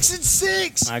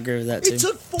 6-6. I agree with that, too. It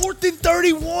took 4th and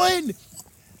 31.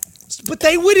 But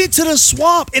they went into the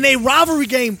swamp in a rivalry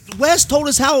game. Wes told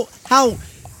us how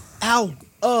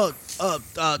the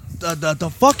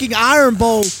fucking Iron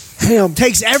Bowl Damn.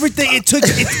 Takes everything.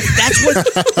 That's what.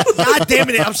 God damn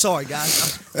it! I'm sorry,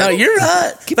 guys. No, you're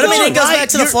right. But I mean, it goes back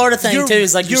to the Florida thing too.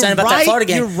 Is like you're saying about that Florida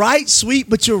game. You're right, Sweet,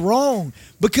 but you're wrong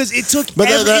because it took. But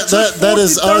that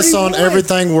is us on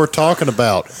everything we're talking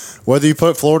about. Whether you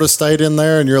put Florida State in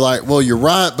there and you're like, well, you're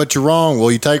right, but you're wrong.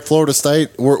 Well, you take Florida State,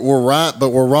 we're right, but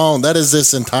we're wrong. That is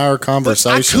this entire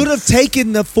conversation. But I could have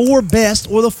taken the 4 best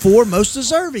or the 4 most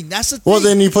deserving. That's the thing. Well,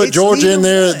 then you put Georgia in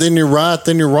there, then you're right,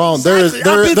 then you're wrong. Exactly.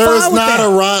 There is not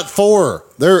a right 4.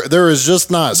 There is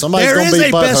just not. Somebody's going to be butthurt.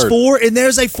 There is a best 4, and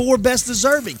there's a 4 best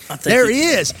deserving. There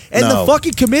is. And the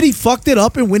fucking committee fucked it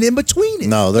up and went in between it.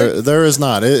 No, there is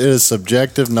not. It is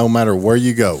subjective no matter where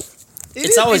you go.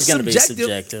 It's always going to be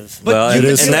subjective. But well, it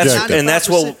is and that's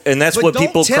what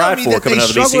people cried for coming out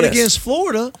of the BCS. Struggled against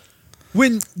Florida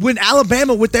when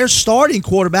Alabama with their starting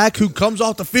quarterback who comes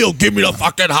off the field, give me the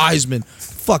fucking Heisman.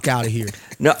 Fuck out of here.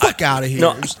 No, fuck out of here.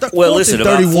 No, well, listen,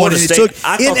 about Florida State,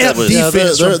 I thought that was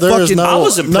defense. I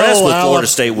was impressed with Florida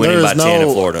State winning by 10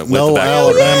 in Florida. No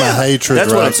Alabama hatred.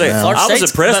 That's what I'm saying. Now. I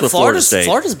was impressed with Florida State.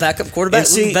 Florida's backup quarterback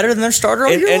was better than their starter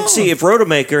all year long. And see, if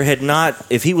Rodemaker had not,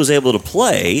 if he was able to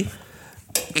play,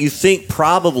 you think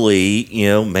probably,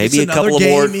 maybe a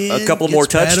couple more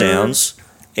touchdowns.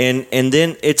 And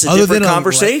then it's a different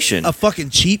conversation. A fucking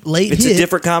cheap late It's hit. a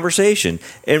different conversation.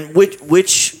 And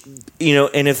which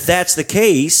and if that's the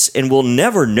case, and we'll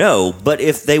never know, but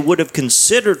if they would have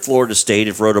considered Florida State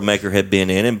if Rodemaker had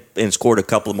been in and scored a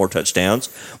couple of more touchdowns,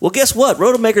 well, guess what?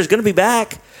 Rodemaker's going to be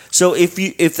back. So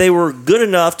if they were good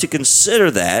enough to consider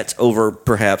that over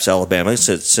perhaps Alabama,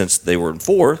 since they were in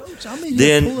 4th,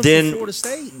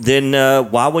 then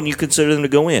why wouldn't you consider them to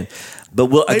go in? But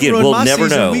we'll never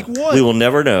know. We will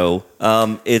never know.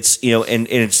 It's and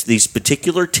it's these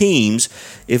particular teams.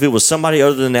 If it was somebody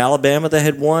other than Alabama that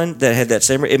had won, that had that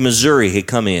same, if Missouri had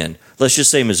come in, let's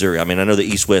just say Missouri. I mean, I know the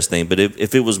East-West thing, but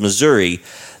if it was Missouri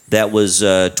that was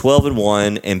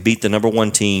 12-1 and beat the number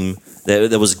 1 team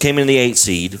that came in the 8th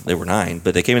seed, they were 9,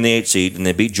 but they came in the 8th seed and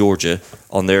they beat Georgia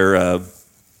on their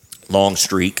long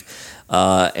streak,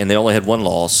 and they only had 1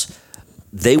 loss,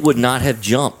 they would not have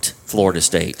jumped Florida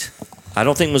State. I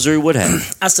don't think Missouri would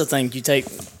have. I still think you take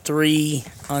 3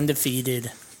 undefeated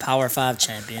Power 5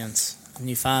 champions and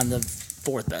you find the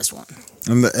 4th best one.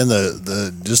 And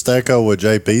the just to echo what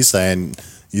JP saying,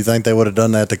 you think they would have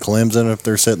done that to Clemson if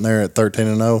they're sitting there at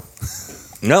 13-0?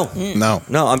 No.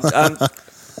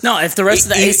 No, if the rest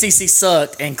of the ACC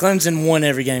sucked and Clemson won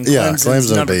every game,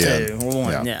 Clemson's number 2 or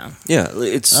 1. Yeah,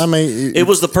 it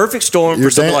was the perfect storm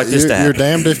for something like this to happen. You're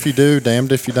damned if you do,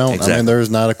 damned if you don't. Exactly. I mean, there's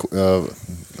not a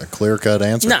clear-cut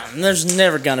answer. No, there's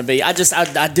never going to be. I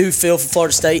do feel for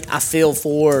Florida State. I feel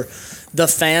for the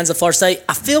fans of Florida State.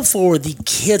 I feel for the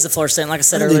kids of Florida State. And like I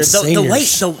said earlier,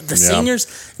 the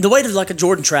seniors, the weight of like a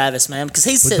Jordan Travis, man, because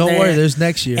he's sitting there. Don't worry, there's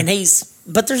next year.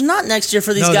 But there's not next year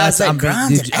for these guys that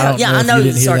grinded out. Yeah, I know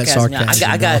the sarcasm.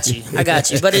 I got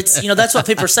you. But it's that's what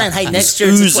people are saying. Hey, next year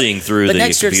oozing through the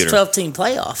next year computer. it's a 12-team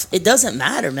playoff. It doesn't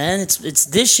matter, man. It's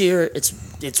this year.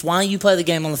 It's why you play the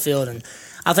game on the field. And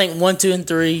I think 1, 2, and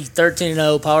 3,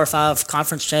 13-0, Power 5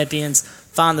 conference champions.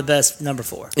 Find the best number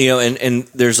 4. And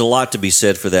there's a lot to be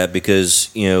said for that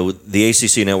because the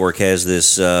ACC network has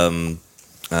this.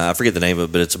 I forget the name of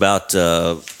it, but it's about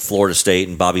Florida State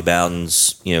and Bobby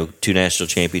Bowden's 2 national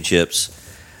championships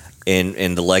and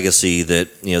the legacy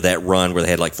that that run where they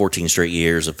had like 14 straight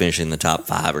years of finishing in the top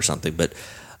 5 or something. But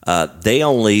they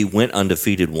only went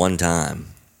undefeated 1 time,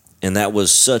 and that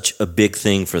was such a big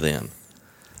thing for them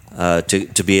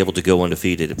to be able to go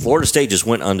undefeated. Florida State just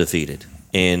went undefeated,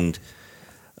 and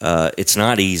it's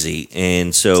not easy.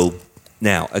 And so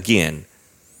now again.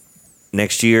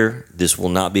 Next year, this will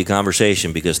not be a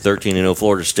conversation because 13-0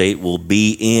 Florida State will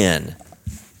be in.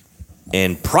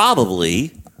 And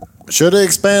probably... Should have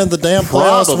expanded the damn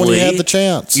playoffs when you had the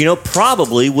chance.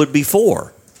 Probably would be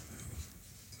 4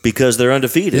 because they're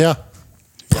undefeated. Yeah.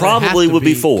 Probably would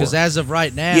be 4. Because as of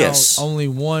right now, only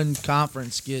one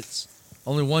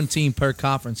team per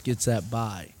conference gets that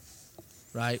bye.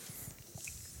 Right?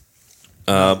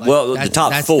 The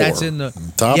top 4. That's in the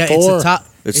top 4.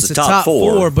 It's the top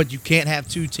 4, but you can't have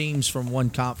 2 teams from one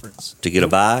conference to get a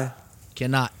bye.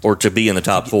 Cannot, or to be in the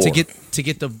top 4 to get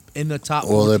in the top.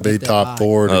 Well, they'd be top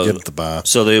 4 to get the bye.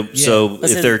 So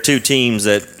if there are 2 teams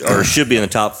that should be in the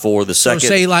top 4, the second.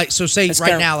 Say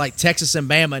right now, like Texas and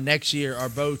Bama next year are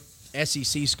both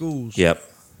SEC schools. Yep.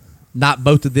 Not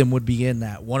both of them would be in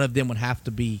that. One of them would have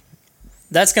to be.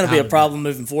 That's going to be a problem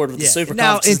moving forward with the Super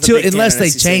now unless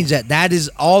they change that. That is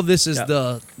all. This is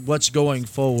what's going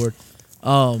forward.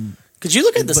 Because you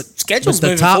look at the schedules the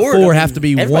moving top forward, 4 have to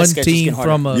be one team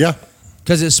from a Yeah.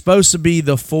 Because it's supposed to be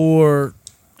the 4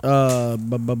 Well,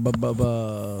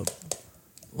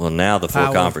 now the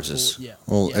four conferences.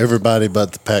 Everybody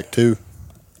but the Pac-2.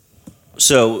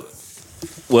 So,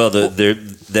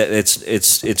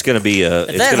 it's going to be a.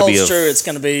 If that holds true, it's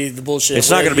going to be the bullshit. It's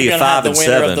not going to be a 5 and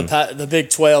 7. The Big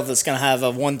 12 that's going to have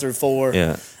a 1 through 4.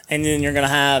 Yeah. And then you're going to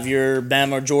have your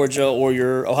Bama, or Georgia, or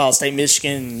your Ohio State,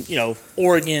 Michigan,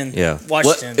 Oregon,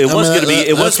 Washington. It was going to be.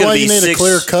 It was going to be you need 6. a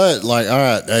clear cut. Like, all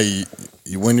right, hey,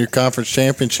 you win your conference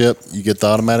championship, you get the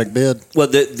automatic bid. Well,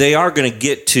 they are going to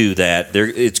get to that.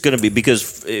 It's going to be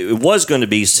because it was going to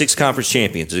be 6 conference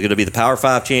champions. It's going to be the Power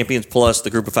 5 champions plus the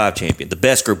Group of 5 champion, the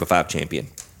best Group of 5 champion.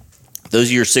 Those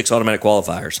are your 6 automatic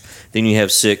qualifiers. Then you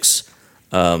have 6.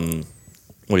 Random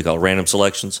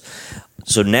selections.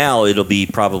 So now it'll be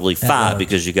probably 5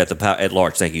 because you got the at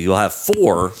large. Thank you. You'll have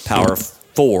 4 Power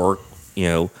 4,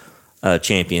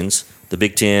 champions. The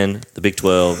Big 10, the Big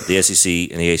 12, the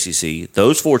SEC, and the ACC.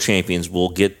 Those 4 champions will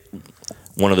get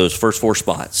one of those first 4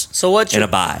 spots. And a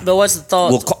bye. But what's the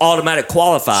thought? Will automatic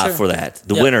qualify for that.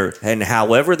 The winner, and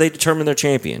however they determine their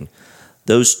champion,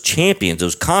 those champions,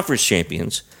 those conference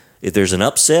champions, if there's an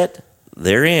upset,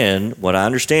 they're in what I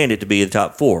understand it to be the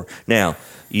top 4. Now,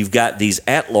 you've got these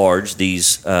at-large,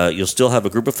 you'll still have a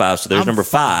group of 5, so there's number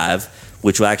 5,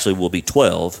 which actually will be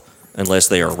 12, unless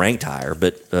they are ranked higher,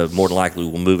 but more than likely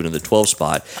will move into the 12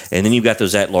 spot. And then you've got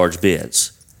those at-large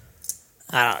bids.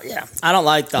 I don't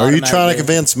like that. Are you trying to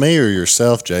convince me or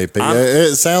yourself, JP?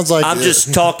 It sounds like I'm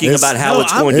just talking about how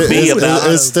it's going to be.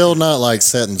 It's still not like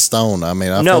set in stone. I mean,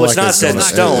 I feel it's like not set in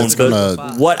stone.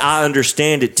 But what I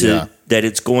understand it to that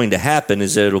it's going to happen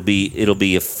is that it'll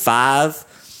be a 5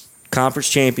 conference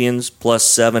champions plus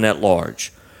 7 at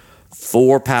large,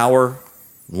 4 power,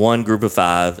 1 group of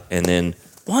 5, and then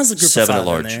Why is the group 7 of 5 at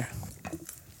large. in there?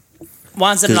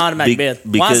 Why is it an automatic bid?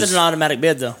 Why is it an automatic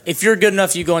bid, though? If you're good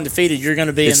enough, you go undefeated, you're going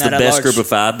to be in that at large. It's the best group of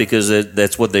 5 because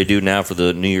that's what they do now for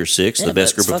the New Year's 6, the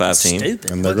best group of 5 team.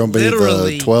 Stupid. And they're going to be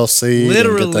the 12th seed.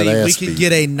 Literally, and we could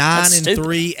get a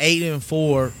 9-3,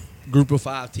 8-4 group of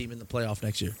 5 team in the playoff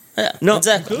next year. Yeah, no,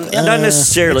 exactly. Not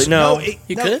necessarily. No,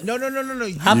 you could. No.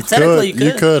 Hypothetically,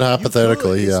 you could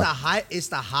hypothetically. It's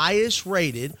the highest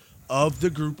rated of the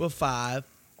group of 5.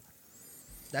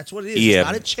 That's what it is. Yeah. It's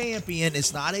not a champion.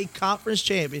 It's not a conference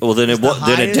champion. Well, then it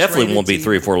definitely won't be team.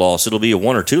 3 or 4 loss. It'll be a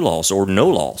 1 or 2 loss or no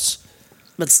loss.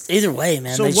 But either way,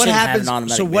 man. So they what happens? Have an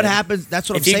So what happens? That's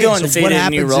what I'm saying. If you go undefeated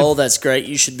and you roll, that's great.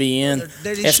 You should be in.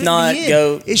 If not,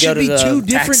 go. It should be 2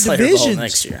 different divisions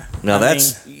next year. Now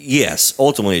yes.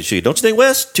 Ultimately, it should. Don't you think,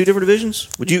 Wes? 2 different divisions.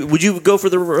 Would you go for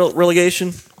the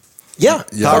relegation? Yeah.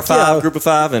 Power 5, group of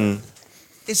 5, and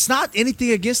it's not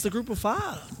anything against the group of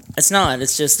 5. It's not.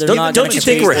 It's just they're not. Don't you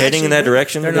think we're heading in that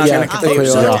direction? They're not going to compete.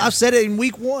 I've said it in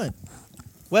week 1.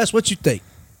 Wes, what you think,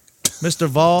 Mr.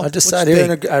 Vol? I just sat here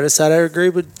and I agree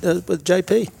with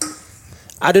JP.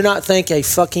 I do not think a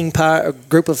fucking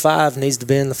group of 5 needs to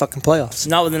be in the fucking playoffs.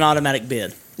 Not with an automatic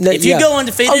bid. If you go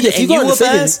undefeated and you will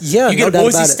pass, you get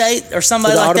Boise State or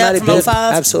somebody like that from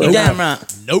 05, absolutely. You're damn right.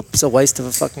 Nope. It's a waste of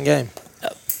a fucking game.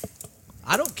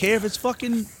 I don't care if it's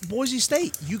fucking Boise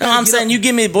State. I'm saying you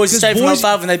give me Boise State from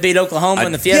 05 when they beat Oklahoma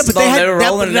in the Fiesta Bowl. They were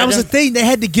rolling. That was the thing. They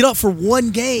had to get up for one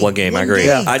game. One game, I agree.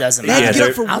 They It doesn't had to get matter.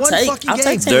 up for one fucking I'll game.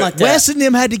 take team like that. Wes and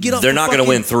them had to get up. They're not going to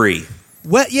win 3.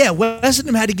 Wes and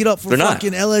them had to get up for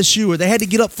fucking LSU, or they had to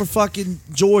get up for fucking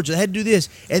Georgia. They had to do this,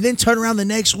 and then turn around the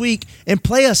next week and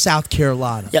play a South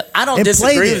Carolina. Yeah, I don't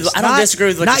disagree with what you're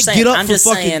saying. I'm just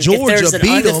saying if there's an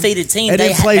undefeated team,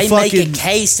 they make a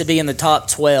case to be in the top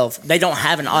 12. They don't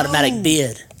have an automatic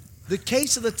bid. The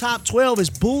case of the top 12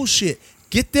 is bullshit.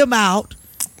 Get them out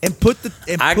and put the.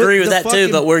 I agree with that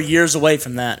too, but we're years away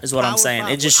from that. Is what I'm saying.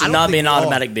 It just should not be an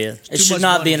automatic bid. It should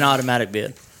not be an automatic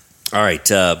bid. All right,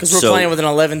 because we're playing with an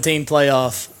 11-team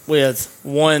playoff with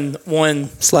one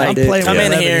slide. Come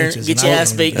in here, get your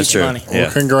ass beat, get your money. Well,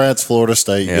 congrats, Florida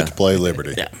State. You get to play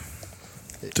Liberty. Yeah.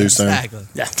 Too soon. Exactly.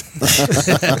 Yeah.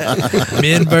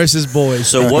 Men versus boys.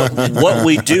 So what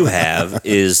we do have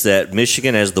is that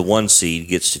Michigan, as the 1 seed,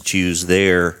 gets to choose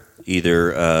their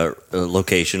either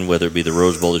location, whether it be the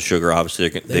Rose Bowl or Sugar. Obviously,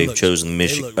 they've chosen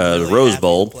the Rose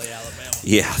Bowl.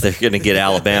 Yeah, they're going to get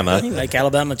Alabama make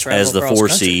Alabama travel as the 4 country.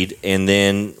 seed, and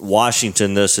then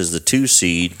Washington, thus as the 2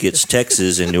 seed, gets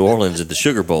Texas and New Orleans at the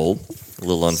Sugar Bowl. A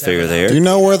little unfair there. Do you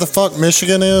know where the fuck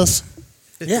Michigan is?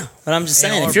 Yeah, but I'm just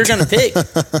saying, if you're going to pick,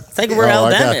 think of where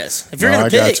Alabama is. If you're going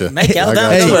to pick, make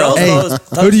Alabama go to Rose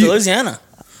Bowl, to Louisiana.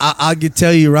 I can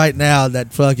tell you right now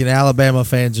that fucking Alabama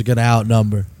fans are going to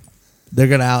outnumber. They're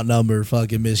going to outnumber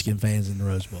fucking Michigan fans in the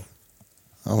Rose Bowl.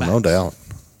 Oh, no doubt.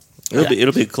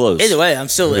 It'll be close. Either way, I'm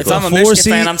still. If I'm a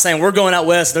Michigan fan, I'm saying we're going out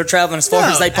west. They're traveling as far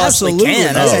as they possibly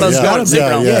can.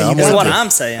 That's what I'm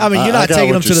saying. I mean, you're not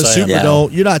taking them to the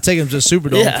Superdome. You're not taking them to the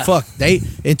Superdome. Yeah. Fuck,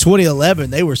 in 2011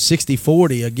 they were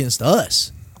 60-40 against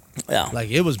us. Yeah, like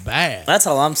it was bad. That's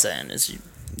all I'm saying is you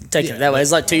taking it that way.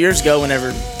 It's like 2 years ago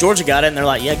whenever Georgia got it, and they're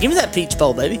like, "Yeah, give me that Peach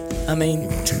Bowl, baby." I mean,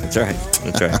 that's right.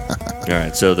 All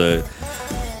right. So the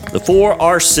four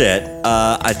are set.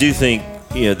 I do think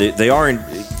they are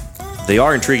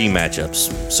intriguing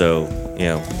matchups. So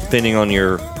depending on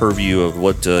your purview of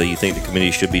what you think the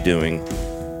committee should be doing,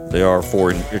 they are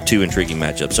two intriguing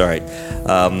matchups. All right.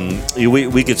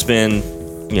 We could spend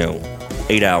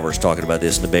 8 hours talking about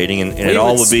this and debating, and it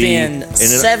all would be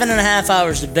 7.5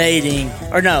 hours debating,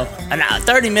 or no,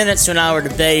 30 minutes to an hour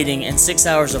debating, and 6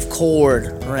 hours of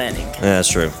cord ranting. That's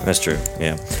true.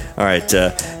 Yeah. All right.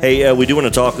 Hey, we do want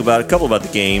to talk about a couple about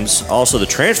the games. Also, the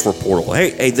transfer portal.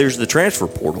 Hey, there's the transfer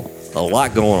portal. A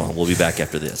lot going on. We'll be back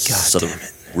after this. Southern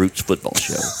Roots Football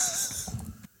Show.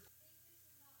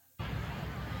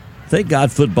 Thank God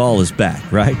football is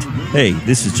back, right? Hey,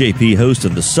 this is JP, host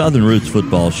of the Southern Roots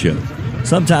Football Show.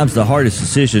 Sometimes the hardest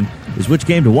decision is which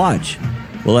game to watch.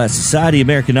 Well, at Society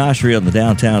American Oshery on the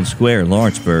downtown square in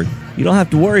Lawrenceburg, you don't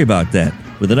have to worry about that,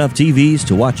 with enough TVs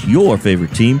to watch your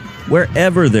favorite team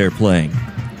wherever they're playing.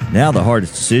 Now the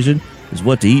hardest decision is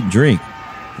what to eat and drink.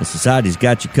 The Society's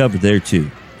got you covered there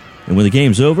too. And when the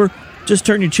game's over, just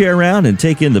turn your chair around and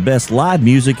take in the best live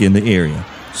music in the area.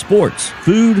 Sports,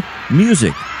 food,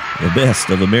 music, the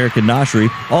best of American Oshery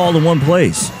all in one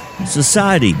place.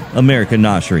 Society American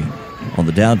Oshery on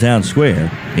the downtown square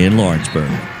in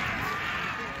Lawrenceburg.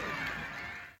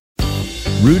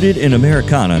 Rooted in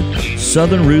Americana,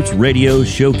 Southern Roots Radio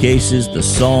showcases the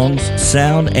songs,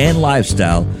 sound, and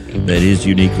lifestyle that is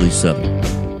uniquely Southern.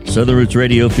 Southern Roots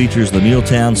Radio features the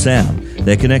Mealtown sound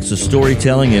that connects the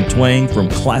storytelling and twang from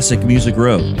classic Music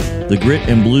Row, the grit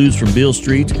and blues from Beale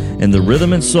Street, and the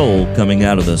rhythm and soul coming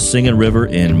out of the Singing River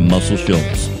in Muscle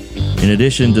Shoals. In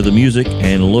addition to the music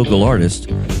and local artists,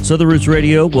 Southern Roots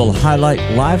Radio will highlight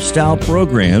lifestyle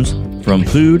programs from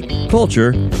food,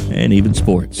 culture, and even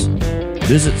sports.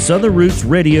 Visit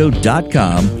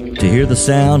southernrootsradio.com to hear the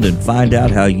sound and find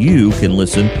out how you can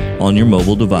listen on your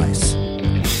mobile device.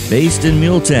 Based in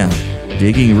Mealtown,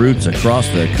 digging roots across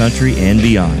the country and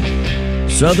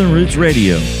beyond. Southern Roots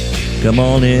Radio. Come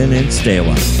on in and stay a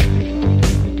while.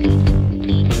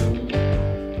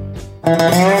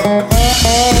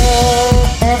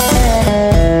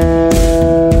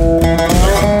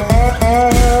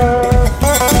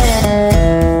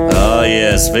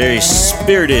 Very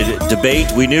spirited debate.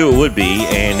 We knew it would be,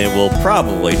 and it will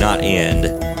probably not end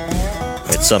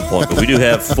at some point. But we do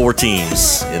have 4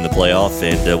 teams in the playoff,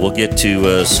 and we'll get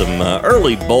to some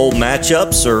early bowl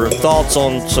matchups or thoughts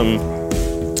on some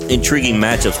intriguing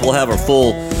matchups. We'll have our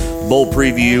full bowl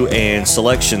preview and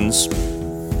selections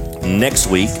next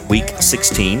week, week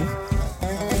 16.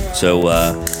 So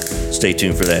stay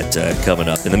tuned for that coming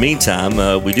up. In the meantime,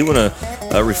 we do want to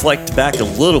reflect back a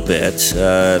little bit.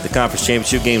 The conference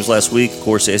championship games last week, of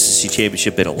course, the SEC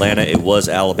championship in Atlanta. It was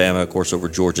Alabama, of course, over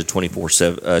Georgia,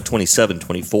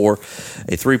 27-24.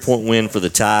 A 3-point win for the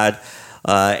Tide.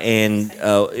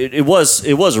 It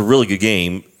was a really good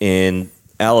game. And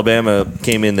Alabama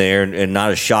came in there, and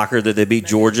not a shocker that they beat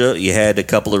Georgia. You had a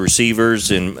couple of receivers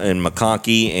in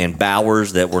McConkey and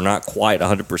Bowers that were not quite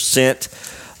 100%.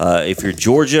 If you're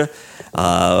Georgia,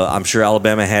 I'm sure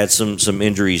Alabama had some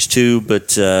injuries too, but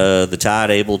the Tide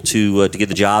able to get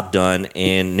the job done.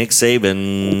 And Nick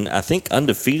Saban, I think,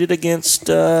 undefeated against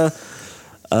Kirby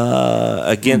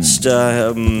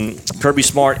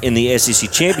Smart in the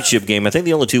SEC championship game. I think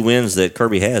the only 2 wins that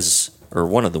Kirby has, or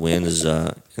one of the wins, is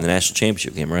in the national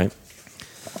championship game, right?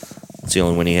 It's the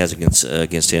only win he has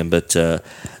against him. But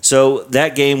so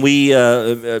that game, we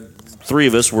 3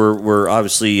 of us were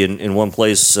obviously in one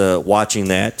place watching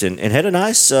that, and had a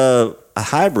nice a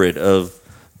hybrid of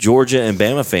Georgia and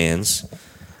Bama fans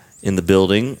in the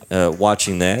building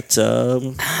watching that.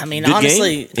 I mean,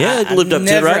 honestly, it lived up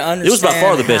to it, right? It was by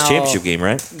far the best championship game,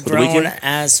 right?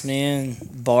 Grown-ass men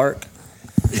bark.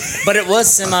 But it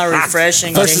was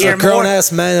semi-refreshing to hear more.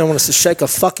 Grown-ass man that wants to shake a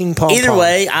fucking pom-pom. Either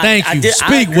way, I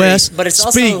Speak, Wes. But it's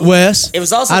Speak, Wes. It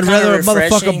was also I'd rather a refreshing.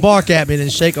 motherfucker bark at me than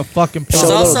shake a fucking pom-pom. It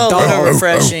was also a little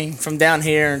refreshing from down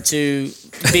here to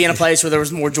be in a place where there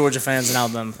was more Georgia fans than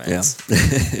Alabama fans.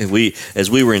 Yeah. As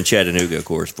we were in Chattanooga, of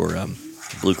course, for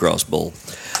Blue Cross Bowl.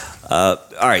 All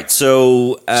right,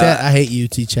 so I hate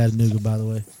UT Chattanooga, by the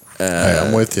way. Hey,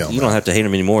 I'm with you. You don't have to hate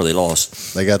them anymore. They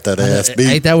lost. They got that ass beat.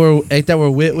 Ain't that where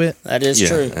Wit? That is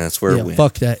true. That's where it went.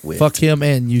 Fuck that. Fuck him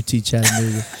and UT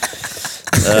Chattanooga.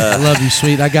 I love you,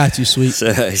 Sweet. I got you, Sweet.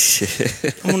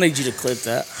 I'm gonna need you to clip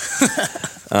that.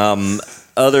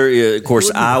 Of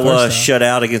course, Iowa shut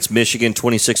out against Michigan.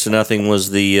 26-0 was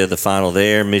the final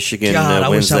there. Michigan God,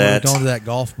 wins I wish I would that. have gone to that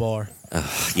golf bar.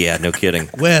 Yeah, no kidding.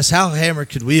 Wes, how hammered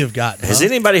could we have gotten? Has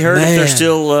anybody heard if they're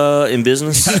still in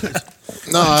business?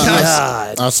 No,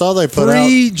 I saw they put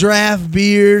Pre-draft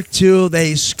beer till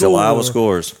they score. Till Iowa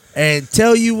scores. And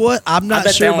tell you what, I'm not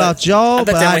sure about y'all,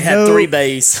 but I I had know 3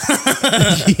 bays.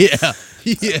 Yeah.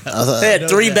 They had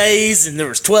 3 bays, and there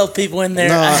was 12 people in there.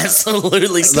 No,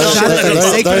 absolutely.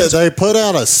 They put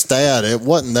out a stat. It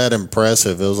wasn't that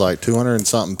impressive. It was like 200 and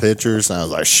something pictures, and I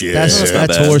was like, shit.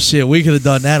 That's horse shit. We could have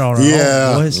done that on our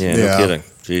own, boys. Yeah, no kidding.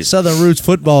 Jeez. Southern Roots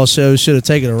football show should have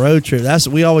taken a road trip. That's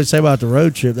what we always say about the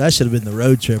road trip. That should have been the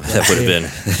road trip. That would have been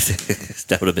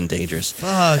that would have been dangerous.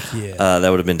 Fuck yeah. That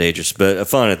would have been dangerous, but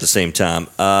fun at the same time.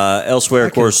 Elsewhere,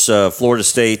 of course, Florida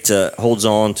State holds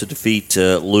on to defeat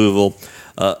Louisville.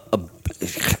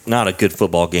 Not a good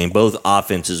football game. Both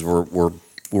offenses were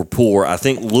poor. I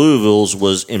think Louisville's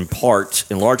was in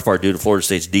large part due to Florida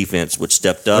State's defense, which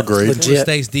stepped up. Agreed. Florida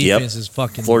State's defense is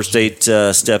fucking. Florida State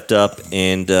stepped up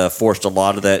and forced a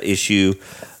lot of that issue,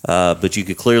 but you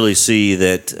could clearly see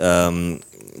that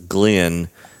Glenn,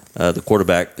 the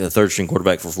quarterback, the third-string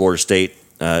quarterback for Florida State,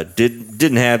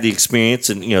 didn't have the experience,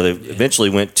 and they eventually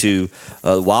went to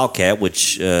Wildcat,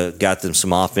 which got them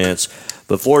some offense.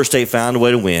 But Florida State found a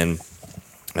way to win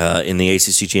in the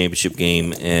ACC championship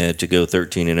game to go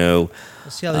 13-0.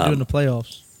 Let's see how they do in the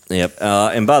playoffs. Yep.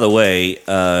 And by the way,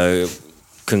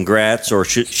 congrats, or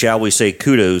shall we say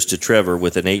kudos to Trevor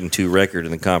with an 8-2 record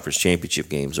in the conference championship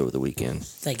games over the weekend.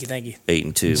 Thank you.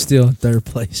 8-2. He's still in third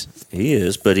place. He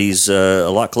is, but he's a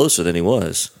lot closer than he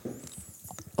was.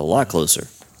 A lot closer.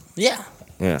 Yeah.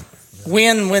 Yeah.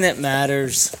 Win when it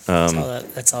matters. That's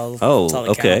all. Oh, that's all that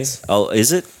okay. Counts. Oh,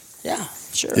 is it? Yeah,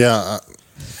 sure. Yeah.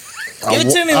 Give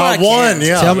it to me when I won, can.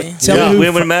 yeah. Tell me who,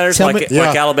 Win when it matters, like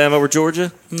Alabama over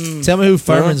Georgia? Tell me who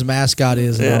Furman's mascot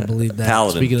is, and I'll believe that.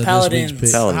 Paladin. Speaking of Paladins. this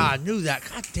week's pick. Paladin. I knew that.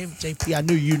 God damn it, JP. I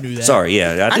knew you knew that. Sorry,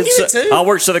 yeah. I knew it too. I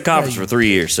worked Southern Conference for 3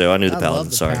 years, so I knew the I love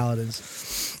Paladins. the Sorry. Paladins.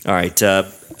 All right.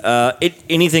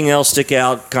 Anything else stick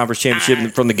out, conference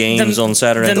championship from the games on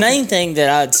Saturday? The main thing that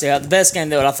I'd say, the best game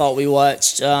that I thought we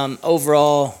watched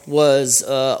overall was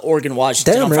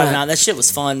Oregon-Washington Damn on Friday right. night. That shit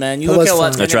was fun, man. You That look was at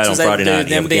what fun. That's right, Penix on was able Friday to do, night.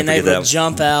 Yeah, them we being can't forget able to that.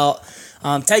 jump out,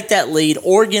 take that lead.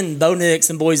 Oregon, Bo Nix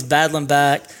and boys battling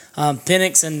back.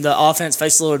 Penix and the offense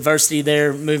faced a little adversity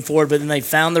there moving forward, but then they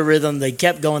found the rhythm. They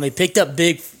kept going. They picked up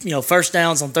big, first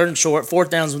downs on third and short, fourth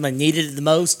downs when they needed it the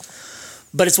most.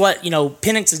 But it's what,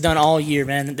 Penix has done all year,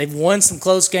 man. They've won some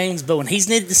close games, but when he's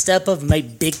needed to step up and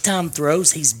make big-time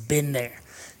throws, he's been there.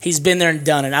 He's been there and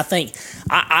done it.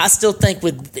 I still think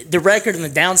with the record and the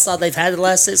downside they've had the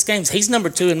last 6 games, he's number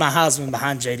 2 in my Heisman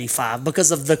behind JD5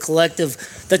 because of the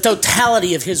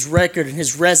totality of his record and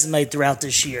his resume throughout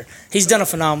this year. He's done a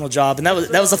phenomenal job, and that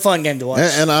was a fun game to watch.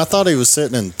 And I thought he was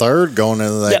sitting in third going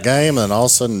into that game, and all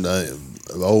of a sudden,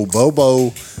 old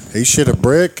Bobo, he shit a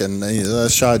brick, and he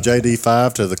shot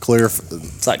JD5 to the clear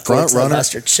It's like front runner.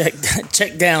 Sylvester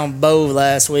checked down Bo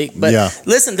last week. But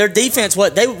listen, their defense,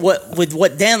 with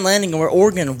what Dan Lanning and where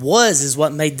Oregon was, is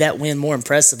what made that win more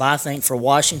impressive, I think, for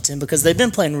Washington, because they've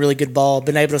been playing really good ball,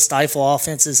 been able to stifle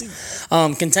offenses,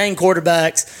 contain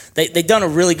quarterbacks. They've done a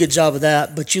really good job of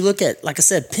that. But you look at, like I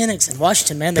said, Penix and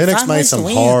Washington, man. Penix made some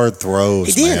hard throws.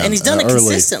 He did, man, and he's done it early.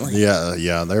 consistently.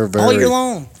 Yeah, they're very all year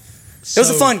long. It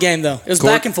was a fun game, though. It was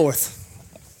back and forth.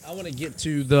 I want to get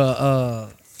to the a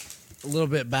little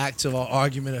bit back to our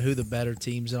argument of who the better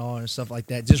teams are and stuff like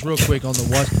that. Just real quick on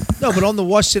the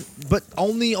Washington, but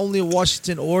only a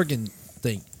Washington Oregon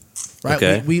thing, right?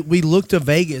 Okay. We look to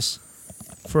Vegas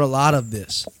for a lot of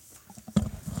this.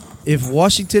 If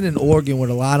Washington and Oregon were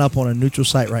to line up on a neutral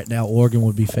site right now, Oregon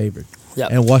would be favored. Yep.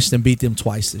 And Washington beat them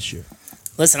twice this year.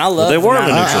 Listen, I love. They were on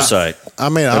the neutral site. I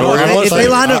mean, If they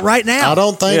line up right now, I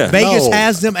don't think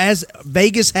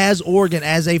Vegas has Oregon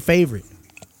as a favorite.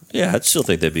 Yeah, I'd still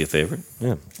think they'd be a favorite.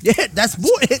 Yeah. Yeah, that's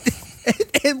more.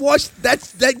 And watch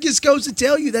that just goes to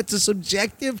tell you that the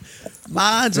subjective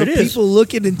minds of people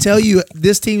looking and tell you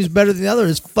this team's better than the other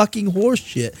is fucking horse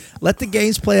shit. Let the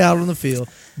games play out on the field.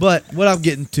 But what I'm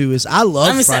getting to is I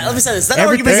love Friday. Let me say this. That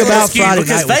Everything argument's about skewed Friday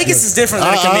because night was Vegas good. is different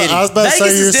than a committee. I was about to say,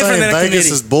 you're saying Vegas committee.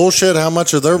 is bullshit. How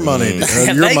much of their money,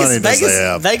 your money does they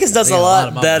have? Vegas does a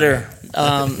lot better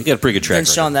You got a pretty good track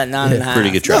record. On that 9.5.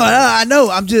 Pretty good track No, record. I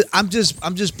know.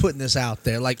 I'm just putting this out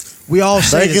there. Like we all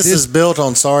say, Vegas is built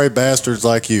on sorry bastards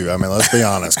like you. I mean, let's be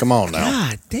honest. Come on now.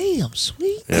 God damn,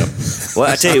 sweet. Yeah. Well,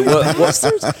 I tell you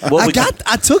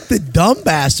I took the dumb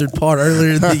bastard part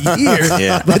earlier in the year,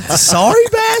 Yeah. but sorry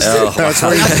bastard.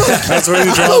 That's where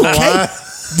you draw the line.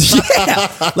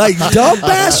 Yeah, like dumb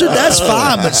bastard, that's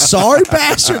fine, but sorry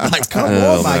bastard, like come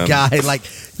on, my man. guy, like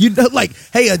like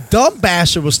hey, a dumb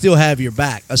bastard will still have your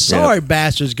back. A sorry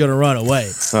bastard's gonna run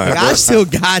away. All right, Like, I still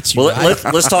got you. Well,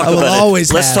 let's talk I will about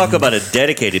always let's have talk you. about a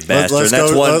dedicated bastard. Let's and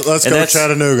that's go. one. Let's and go that's,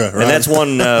 Chattanooga. Right? And that's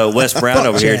one Wes Brown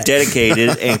over here, Chat.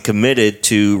 dedicated and committed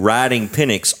to riding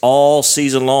Penix all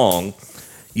season long.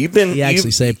 You've been. He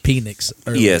actually said Penix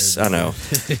earlier. Yes, I know.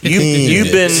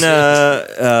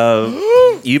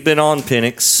 You've been on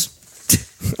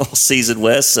Penix all season,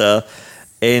 Wes.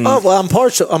 And I'm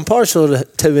partial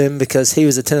to him because he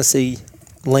was a Tennessee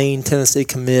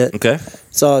commit. okay.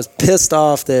 So I was pissed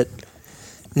off that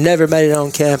never made it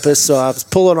on campus. So I was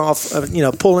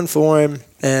pulling for him.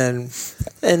 And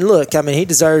look, I mean, he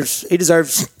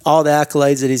deserves all the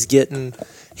accolades that he's getting.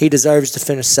 He deserves to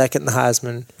finish second in the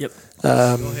Heisman. Yep. Go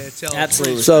ahead, tell him.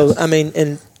 Absolutely. So, I mean,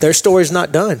 and their story's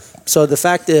not done. So the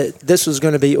fact that this was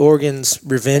going to be Oregon's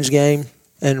revenge game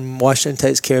and Washington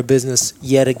takes care of business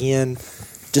yet again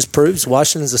just proves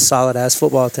Washington's a solid-ass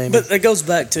football team. But it goes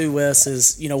back to, Wes,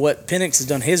 is, what Penix has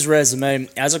done, his resume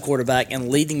as a quarterback and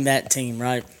leading that team,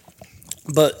 right?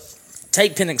 But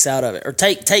take Penix out of it, or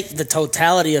take the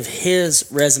totality of his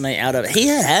resume out of it. He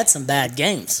had some bad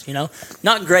games,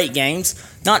 not great games,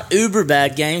 not uber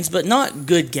bad games, but not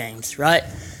good games, right?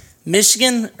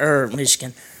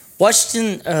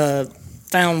 Washington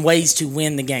found ways to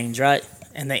win the games, right?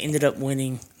 And they ended up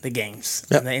winning the games.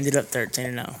 Yep. And they ended up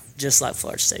 13-0, just like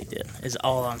Florida State did, is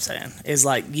all I'm saying. Is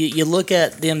like you look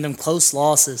at them close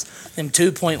losses, them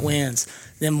 2-point wins,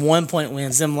 them 1-point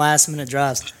wins, them last-minute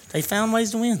drives. They found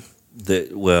ways to win.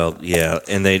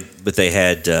 And they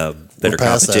had better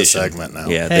past that competition. segment now.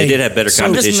 Yeah, Hey, they did have better so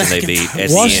I'm just competition. They making beat at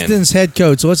Washington's head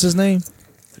coach, what's his name?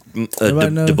 the end.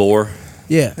 Everybody know? DeBoer.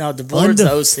 Yeah. No, DeBoer's the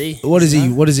OC. What is he?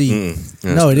 What is he?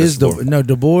 No, it is DeBoer.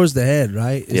 DeBoer's the head,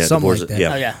 right? It's Yeah, something DeBoer's like the- that.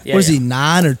 yeah. Oh, yeah. What is he,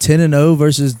 9 or 10-0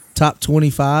 versus top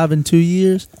 25 in 2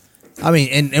 years? I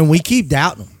mean, and we keep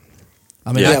doubting him.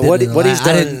 I mean, Yeah. I didn't what in the what he's I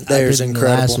done didn't- I there is didn't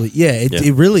incredible. last week. Yeah,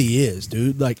 it really is,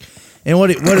 dude. Like, and where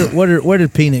did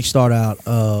Penix start out?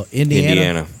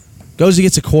 Indiana. Goes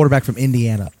against a quarterback from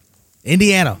Indiana.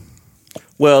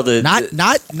 Well, Not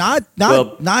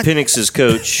Penix's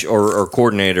coach or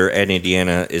coordinator at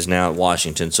Indiana is now at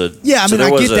Washington. So Yeah, I so mean, there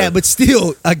I was get that, but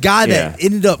still, a guy that Yeah.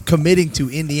 ended up committing to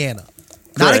Indiana,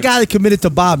 not a Correct. guy that committed to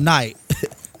Bob Knight.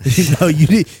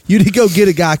 You did go get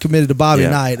a guy committed to Bobby Yeah.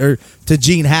 Knight or to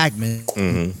Gene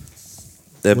Hackman.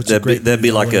 that'd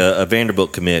be like a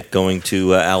Vanderbilt commit going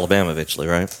to Alabama eventually,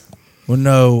 right? Well,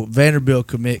 no, Vanderbilt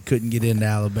commit couldn't get into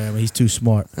Alabama. He's too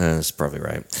smart. That's probably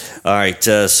right. All right.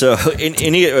 So,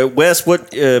 Wes,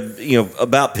 what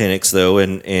about Penix though,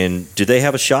 and do they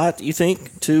have a shot? You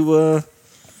think to?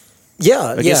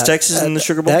 Against Texas in the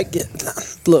Sugar Bowl?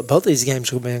 Look, both these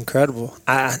games will be incredible.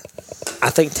 I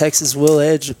think Texas will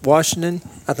edge Washington.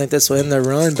 I think that's in their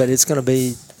run, but it's going to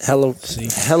be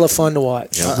hella fun to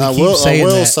watch. Yeah. I keep will saying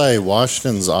that. say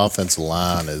Washington's offensive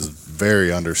line is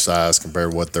very undersized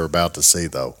compared to what they're about to see,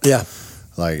 though. Yeah.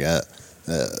 Like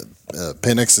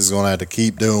Penix is going to have to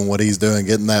keep doing what he's doing,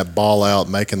 getting that ball out,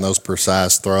 making those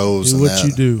precise throws. Do what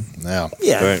you do. Yeah.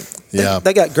 Yeah. Right. Yeah.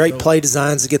 They got great play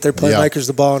designs to get their playmakers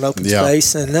the ball in open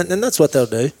space, and that's what they'll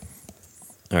do.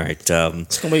 All right.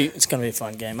 It's gonna be a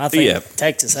fun game. I think Yeah.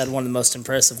 Texas had one of the most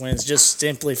impressive wins, just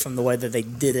simply from the way that they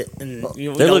did it. And They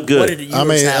look good. What did the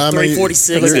Ewers have? 346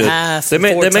 They and a half. They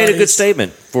made a good tutties.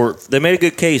 statement they made a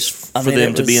good case for mean, them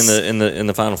it to be was- in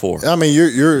the Final Four. I mean,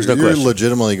 you're no question.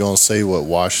 legitimately going to see what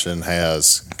Washington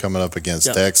has coming up against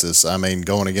Yep. Texas. I mean,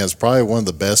 going against probably one of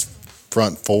the best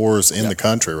front fours in the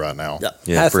country right now. Yep.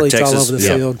 Yeah, for Athletes all Texas, over the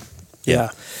yeah. field.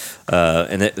 Yeah.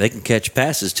 And they can catch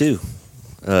passes too.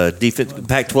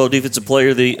 Pac-12 defensive player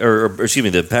of the,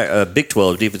 the Big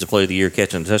 12 defensive player of the year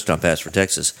catching a touchdown pass for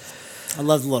Texas. I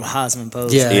love the little Heisman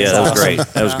pose. Yeah. Yeah, that was awesome. great.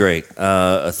 That was great.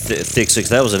 A thick six.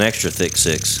 That was an extra thick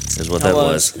six, is what that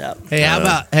was. Yep. Hey, how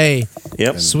about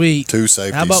Yep. sweet? 2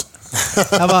 safeties.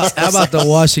 How about the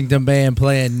Washington band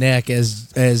playing neck as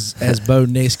Bo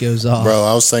Nix goes off? Bro,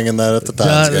 I was singing that at the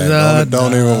Titans game.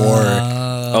 Don't even worry.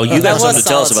 Oh, you got That something was to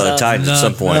tell us solid about the stuff. Titans at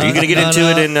some point. Are you going to get into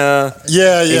it in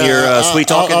Yeah. in your sweet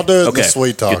talking? I'll do it in Okay. the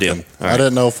sweet Good deal. talking. All I right.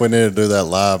 didn't know if we needed to do that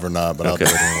live or not, but I'll do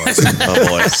it anyways. Oh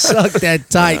boy. Suck that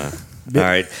tight. All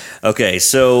right. Okay.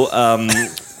 So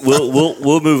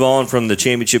we'll move on from the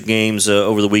championship games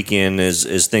over the weekend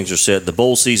as things are set. The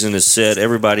bowl season is set.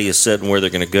 Everybody is set and where they're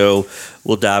going to go.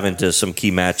 We'll dive into some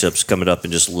key matchups coming up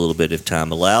in just a little bit if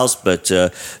time allows. But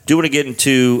do want to get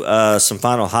into some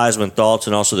final Heisman thoughts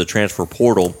and also the transfer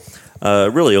portal.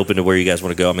 Really open to where you guys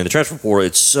want to go. I mean, the transfer portal.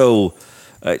 It's so.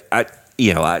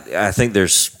 I think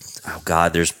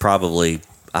there's probably,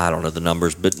 I don't know the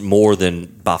numbers, but more than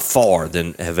by far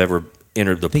than have ever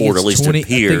entered the portal, at least 20, it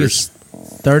appears.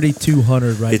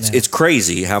 3,200 right now. It's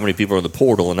crazy how many people are in the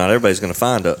portal, and not everybody's going to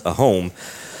find a home.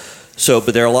 So,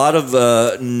 but there are a lot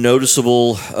of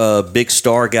noticeable big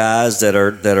star guys that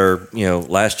are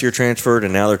last year transferred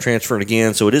and now they're transferring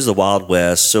again. So it is the Wild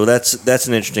West. So that's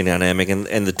an interesting dynamic,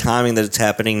 and the timing that it's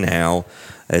happening now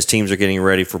as teams are getting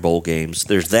ready for bowl games.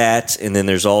 There's that, and then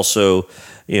there's also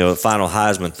final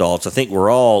Heisman thoughts. I think we're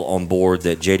all on board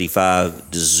that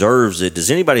JD5 deserves it.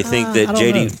 Does anybody think that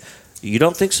JD? You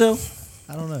don't think so?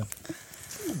 I don't know.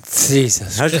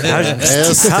 Jesus. How's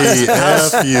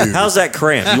that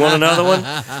cramp? You want another one?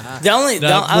 That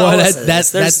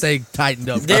thing tightened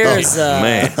up.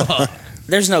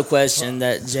 There's no question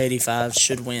that JD5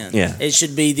 should win. Yeah. It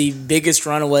should be the biggest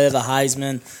runaway of a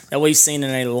Heisman that we've seen in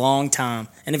a long time.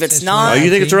 And if it's not... Oh, you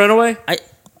think it's a runaway? I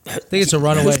think it's a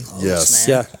runaway. Yes.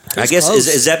 Yeah. I guess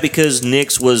is that because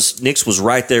Nix was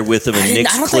right there with him, and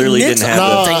Nix clearly didn't have.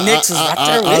 I don't think Nix was right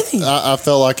there with him. I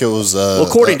felt like it was.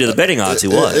 According to the betting odds, he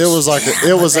was. It was like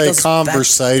it was a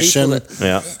conversation.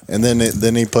 Yeah. And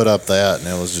then he put up that, and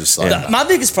it was just like. My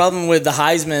biggest problem with the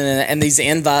Heisman and these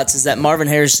invites is that Marvin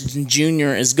Harrison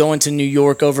Jr. is going to New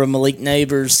York over Malik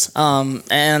Neighbors, and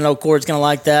I know Cord's going to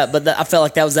like that, but I felt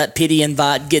like that was that pity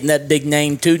invite, getting that big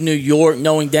name to New York,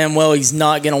 knowing damn well he's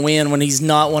not going to win when he's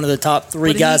not one of the top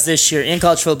three guys this year in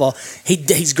college football.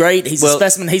 He's great. He's a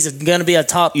specimen. He's going to be a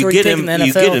top three pick in the NFL.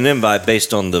 You get an invite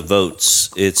based on the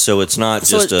votes. It's not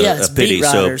just a pity.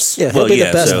 He'll be the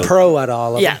best pro out of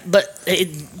all of them. Yeah, but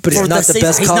he's not the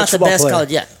best college football player.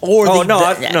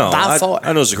 By far. I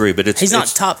don't disagree, but he's not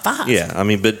top 5. Yeah, I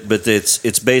mean, but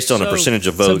it's based on a percentage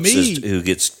of votes as to who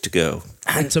gets to go.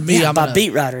 And to me, by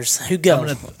beat writers who go.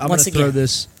 I'm going to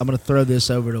throw this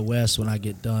over to Wes when I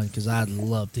get done because I'd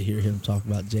love to hear him talk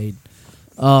about Jade.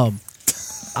 I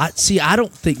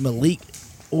don't think Malik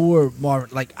or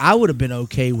Marvin. I would have been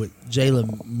okay with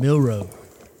Jalen Milroe,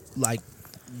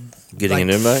 getting an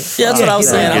invite. Yeah, that's what I was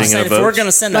saying. I was saying if we're going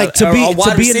to send a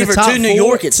wide receiver to New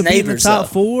York, it's Neighbors. Top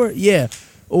 4, yeah,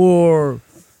 or.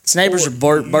 It's Neighbors or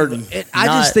Burden. I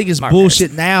just think it's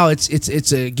bullshit now.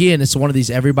 It's one of these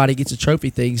everybody gets a trophy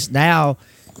things now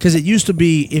because it used to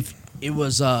be if it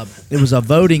was a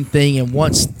voting thing, and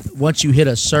once you hit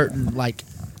a certain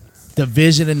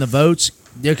division in the votes,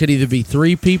 there could either be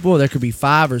 3 people, or there could be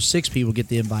 5 or 6 people get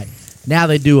the invite. Now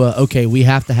they do we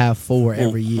have to have 4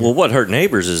 every year. Well, what hurt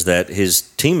Neighbors is that his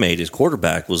teammate, his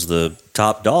quarterback, was the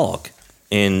top dog,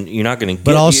 and you're not going to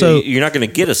get. You're not going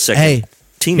to get a second.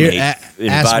 Teammate invited.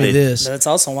 Ask me this. That's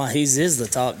also why he is the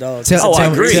top dog. I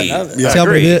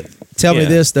agree. Tell me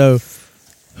this though: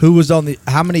 who was on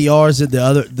how many yards did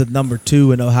the number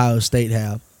 2 in Ohio State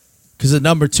have? Because the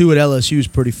number 2 at LSU is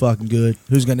pretty fucking good.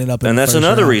 Who's going to end up? And that's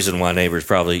another round? reason why Neighbors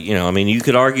probably. You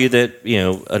could argue that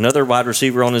another wide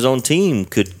receiver on his own team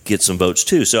could get some votes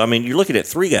too. So you're looking at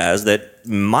 3 guys that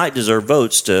might deserve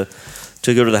votes to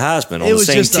go to the Heisman on the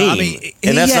same team,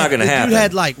 and that's not going to happen. You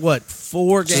had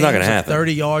 4 games of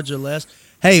 30 yards or less.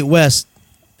 Hey, Wes,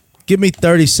 give me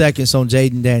 30 seconds on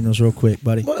Jaden Daniels real quick,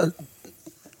 buddy. Well,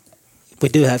 we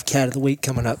do have Cat of the Week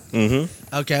coming up.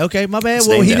 Mm-hmm. Okay, my bad.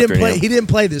 Well, he didn't play. He didn't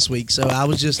play this week, so I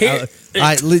was just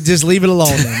just leave it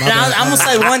alone. Then. I'm gonna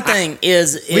say one thing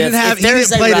is he didn't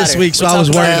play this week, so I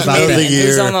was worried about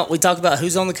that. We talk about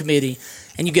who's on the committee.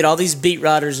 And you get all these beat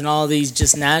writers and all these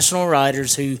just national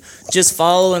writers who just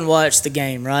follow and watch the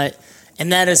game, right?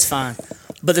 And that is fine.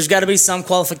 But there's got to be some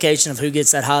qualification of who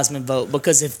gets that Heisman vote.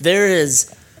 Because if there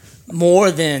is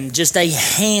more than just a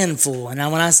handful, and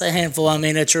when I say handful, I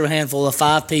mean a true handful of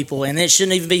 5 people, and it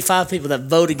shouldn't even be 5 people that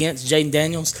vote against Jaden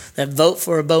Daniels, that vote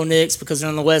for a Bo Nix because they're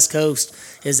on the West Coast,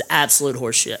 is absolute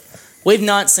horseshit. We've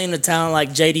not seen a talent like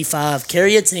JD5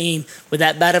 carry a team with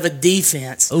that bad of a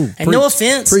defense. Ooh, and no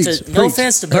offense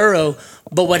to Burrow,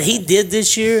 but what he did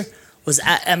this year was,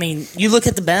 you look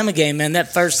at the Bama game, man,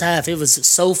 that first half, it was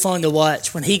so fun to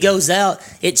watch. When he goes out,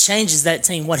 it changes that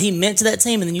team, what he meant to that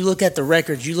team, and then you look at the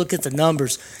records, you look at the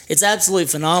numbers. It's absolutely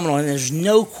phenomenal, and there's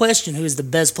no question who is the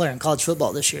best player in college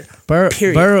football this year.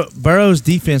 Burrow's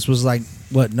defense was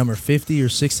number 50 or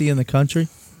 60 in the country?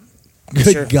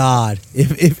 Good God!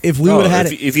 If we would have had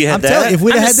it, if you had that, if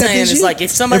we'd have had that this year, like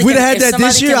if somebody, if we'd have had that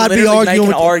this year, I'd be arguing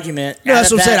with argument. No,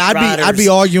 that's what I'm saying. I'd be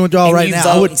arguing with y'all right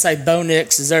now. I would say Bo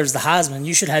Nix deserves the Heisman.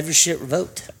 You should have your shit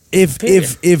revoked.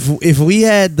 If we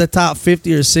had the top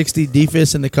 50 or 60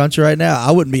 defense in the country right now,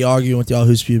 I wouldn't be arguing with y'all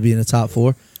who should be in the top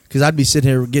 4 because I'd be sitting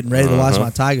here getting ready to watch my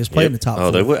Tigers play in the top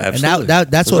 4. They would, absolutely. And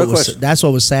that's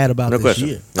what was sad about this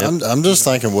year. Yep. I'm just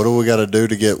thinking, what do we got to do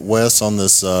to get Wes on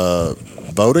this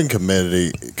voting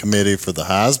committee for the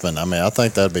Heisman? I mean, I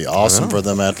think that'd be awesome for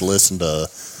them to have to listen to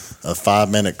a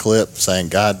 5-minute clip saying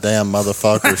 "goddamn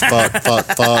motherfuckers, fuck."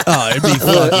 Oh, it'd be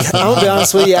fun. I'm gonna be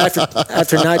honest with you. After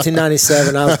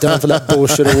 1997, I was done for that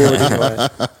bullshit award anyway.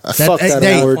 Fuck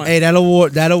that award. Hey,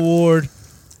 that award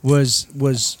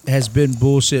has been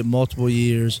bullshit multiple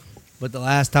years, but the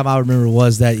last time I remember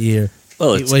was that year.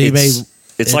 Well, it's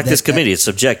like this committee. It's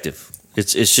subjective.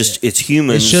 It's just it's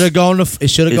humans. It should have gone to.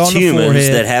 It should have gone to humans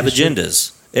forehead. that have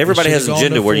agendas. Everybody has an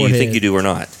agenda, whether you think you do or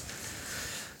not.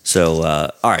 So,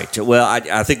 all right. Well,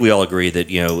 I think we all agree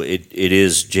that it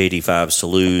is JD5's to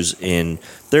lose, and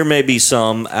there may be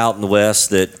some out in the West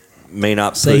that may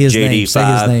not put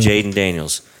JD5, Jaden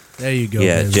Daniels. There you go.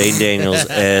 Yeah, Jaden Daniels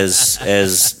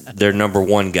as their number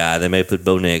one guy. They may put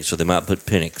Bo Nix, or they might put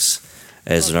Penix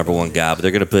as the number one guy, but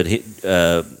they're going to put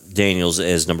Daniels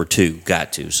as number 2.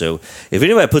 Got to. So, if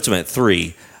anybody puts him at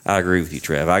 3. I agree with you,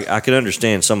 Trev. I could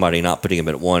understand somebody not putting him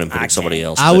at 1 and putting somebody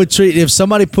else. I would treat if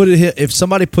somebody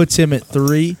puts him at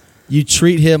 3, you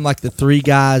treat him like the 3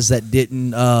 guys that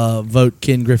didn't vote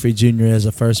Ken Griffey Jr. as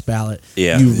a first ballot.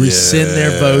 Yeah. You rescind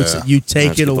their votes. You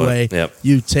take it away. Yep.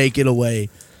 You take it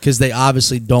away because they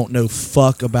obviously don't know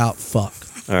fuck about fuck.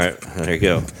 All right, there you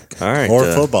go. All right, or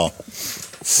football.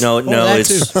 No,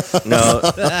 it's no.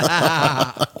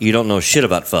 You don't know shit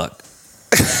about fuck.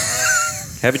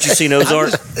 Haven't you seen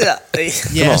Ozark?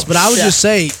 Yes, but I would just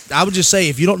say,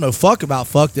 if you don't know fuck about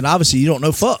fuck, then obviously you don't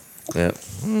know fuck. Yeah,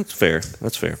 that's fair.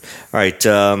 All right,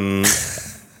 the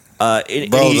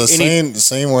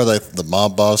scene where the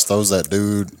mob boss throws that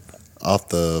dude off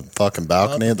the fucking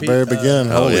balcony at the very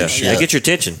beginning. Holy shit! Yeah, get your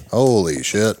attention. Holy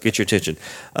shit! Get your attention.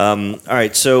 All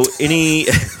right, so any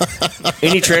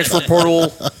transfer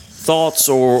portal thoughts,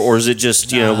 or is it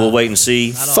just we'll wait and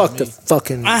see? Fuck the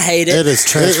fucking. I hate it. It is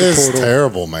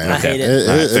terrible, man. I hate it.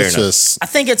 It's just. I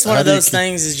think it's one of those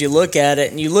things. As you look at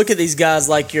it, and you look at these guys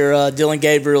like your Dylan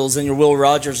Gabriels and your Will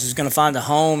Rogers, who's going to find a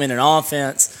home in an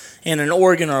offense in an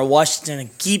Oregon or a Washington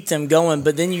and keep them going.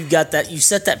 But then you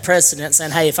set that precedent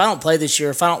saying, hey, if I don't play this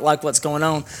year, if I don't like what's going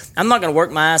on, I'm not going to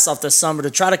work my ass off this summer to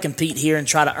try to compete here and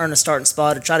try to earn a starting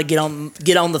spot or try to get on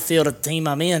the field of the team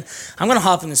I'm in. I'm going to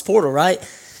hop in this portal, right?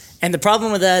 And the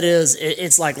problem with that is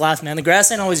it's like life, man. The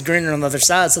grass ain't always greener on the other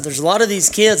side. So there's a lot of these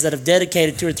kids that have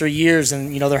dedicated 2 or 3 years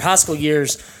and, their high school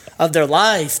years of their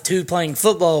life to playing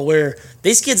football where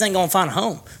these kids ain't going to find a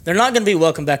home. They're not going to be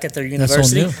welcome back at their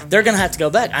university. They're going to have to go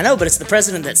back. I know, but it's the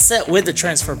president that's set with the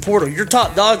transfer portal. Your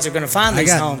top dogs are going to find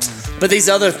these homes. But these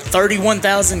other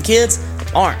 31,000 kids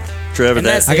aren't. Trevor,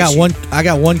 I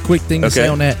got one quick thing to say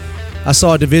on that. I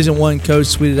saw a Division I coach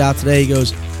tweeted out today. He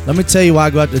goes, let me tell you why I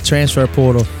go out to the transfer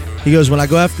portal. He goes, when I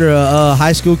go after a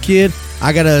high school kid,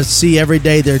 I got to see every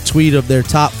day their tweet of their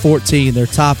top 14, their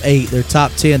top 8, their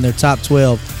top 10, their top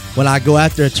 12. When I go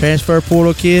after a transfer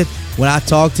portal kid, when I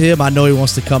talk to him, I know he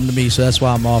wants to come to me, so that's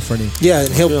why I'm offering him. Yeah,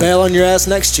 and he'll bail on your ass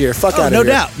next year. Fuck out of here.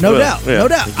 No doubt.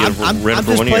 I'm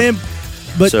just playing.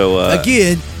 But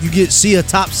again, you see a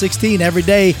top 16 every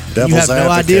day. Devil's you have no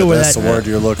idea where that's the word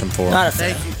you're looking for. Not a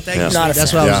fan. Thank you.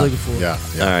 That's what I was looking for. Yeah.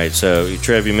 All right, so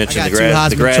Trev, you mentioned the grass.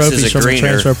 The Heisman grass trophies isn't from the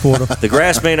greener. transfer portal. The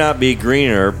grass may not be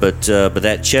greener, but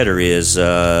that cheddar is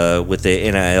with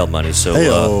the NIL money. So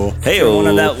One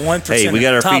of that 1%. Hey, we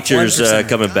got our top features 1%.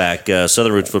 coming back.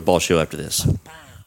 Southern Roots Football Show after this.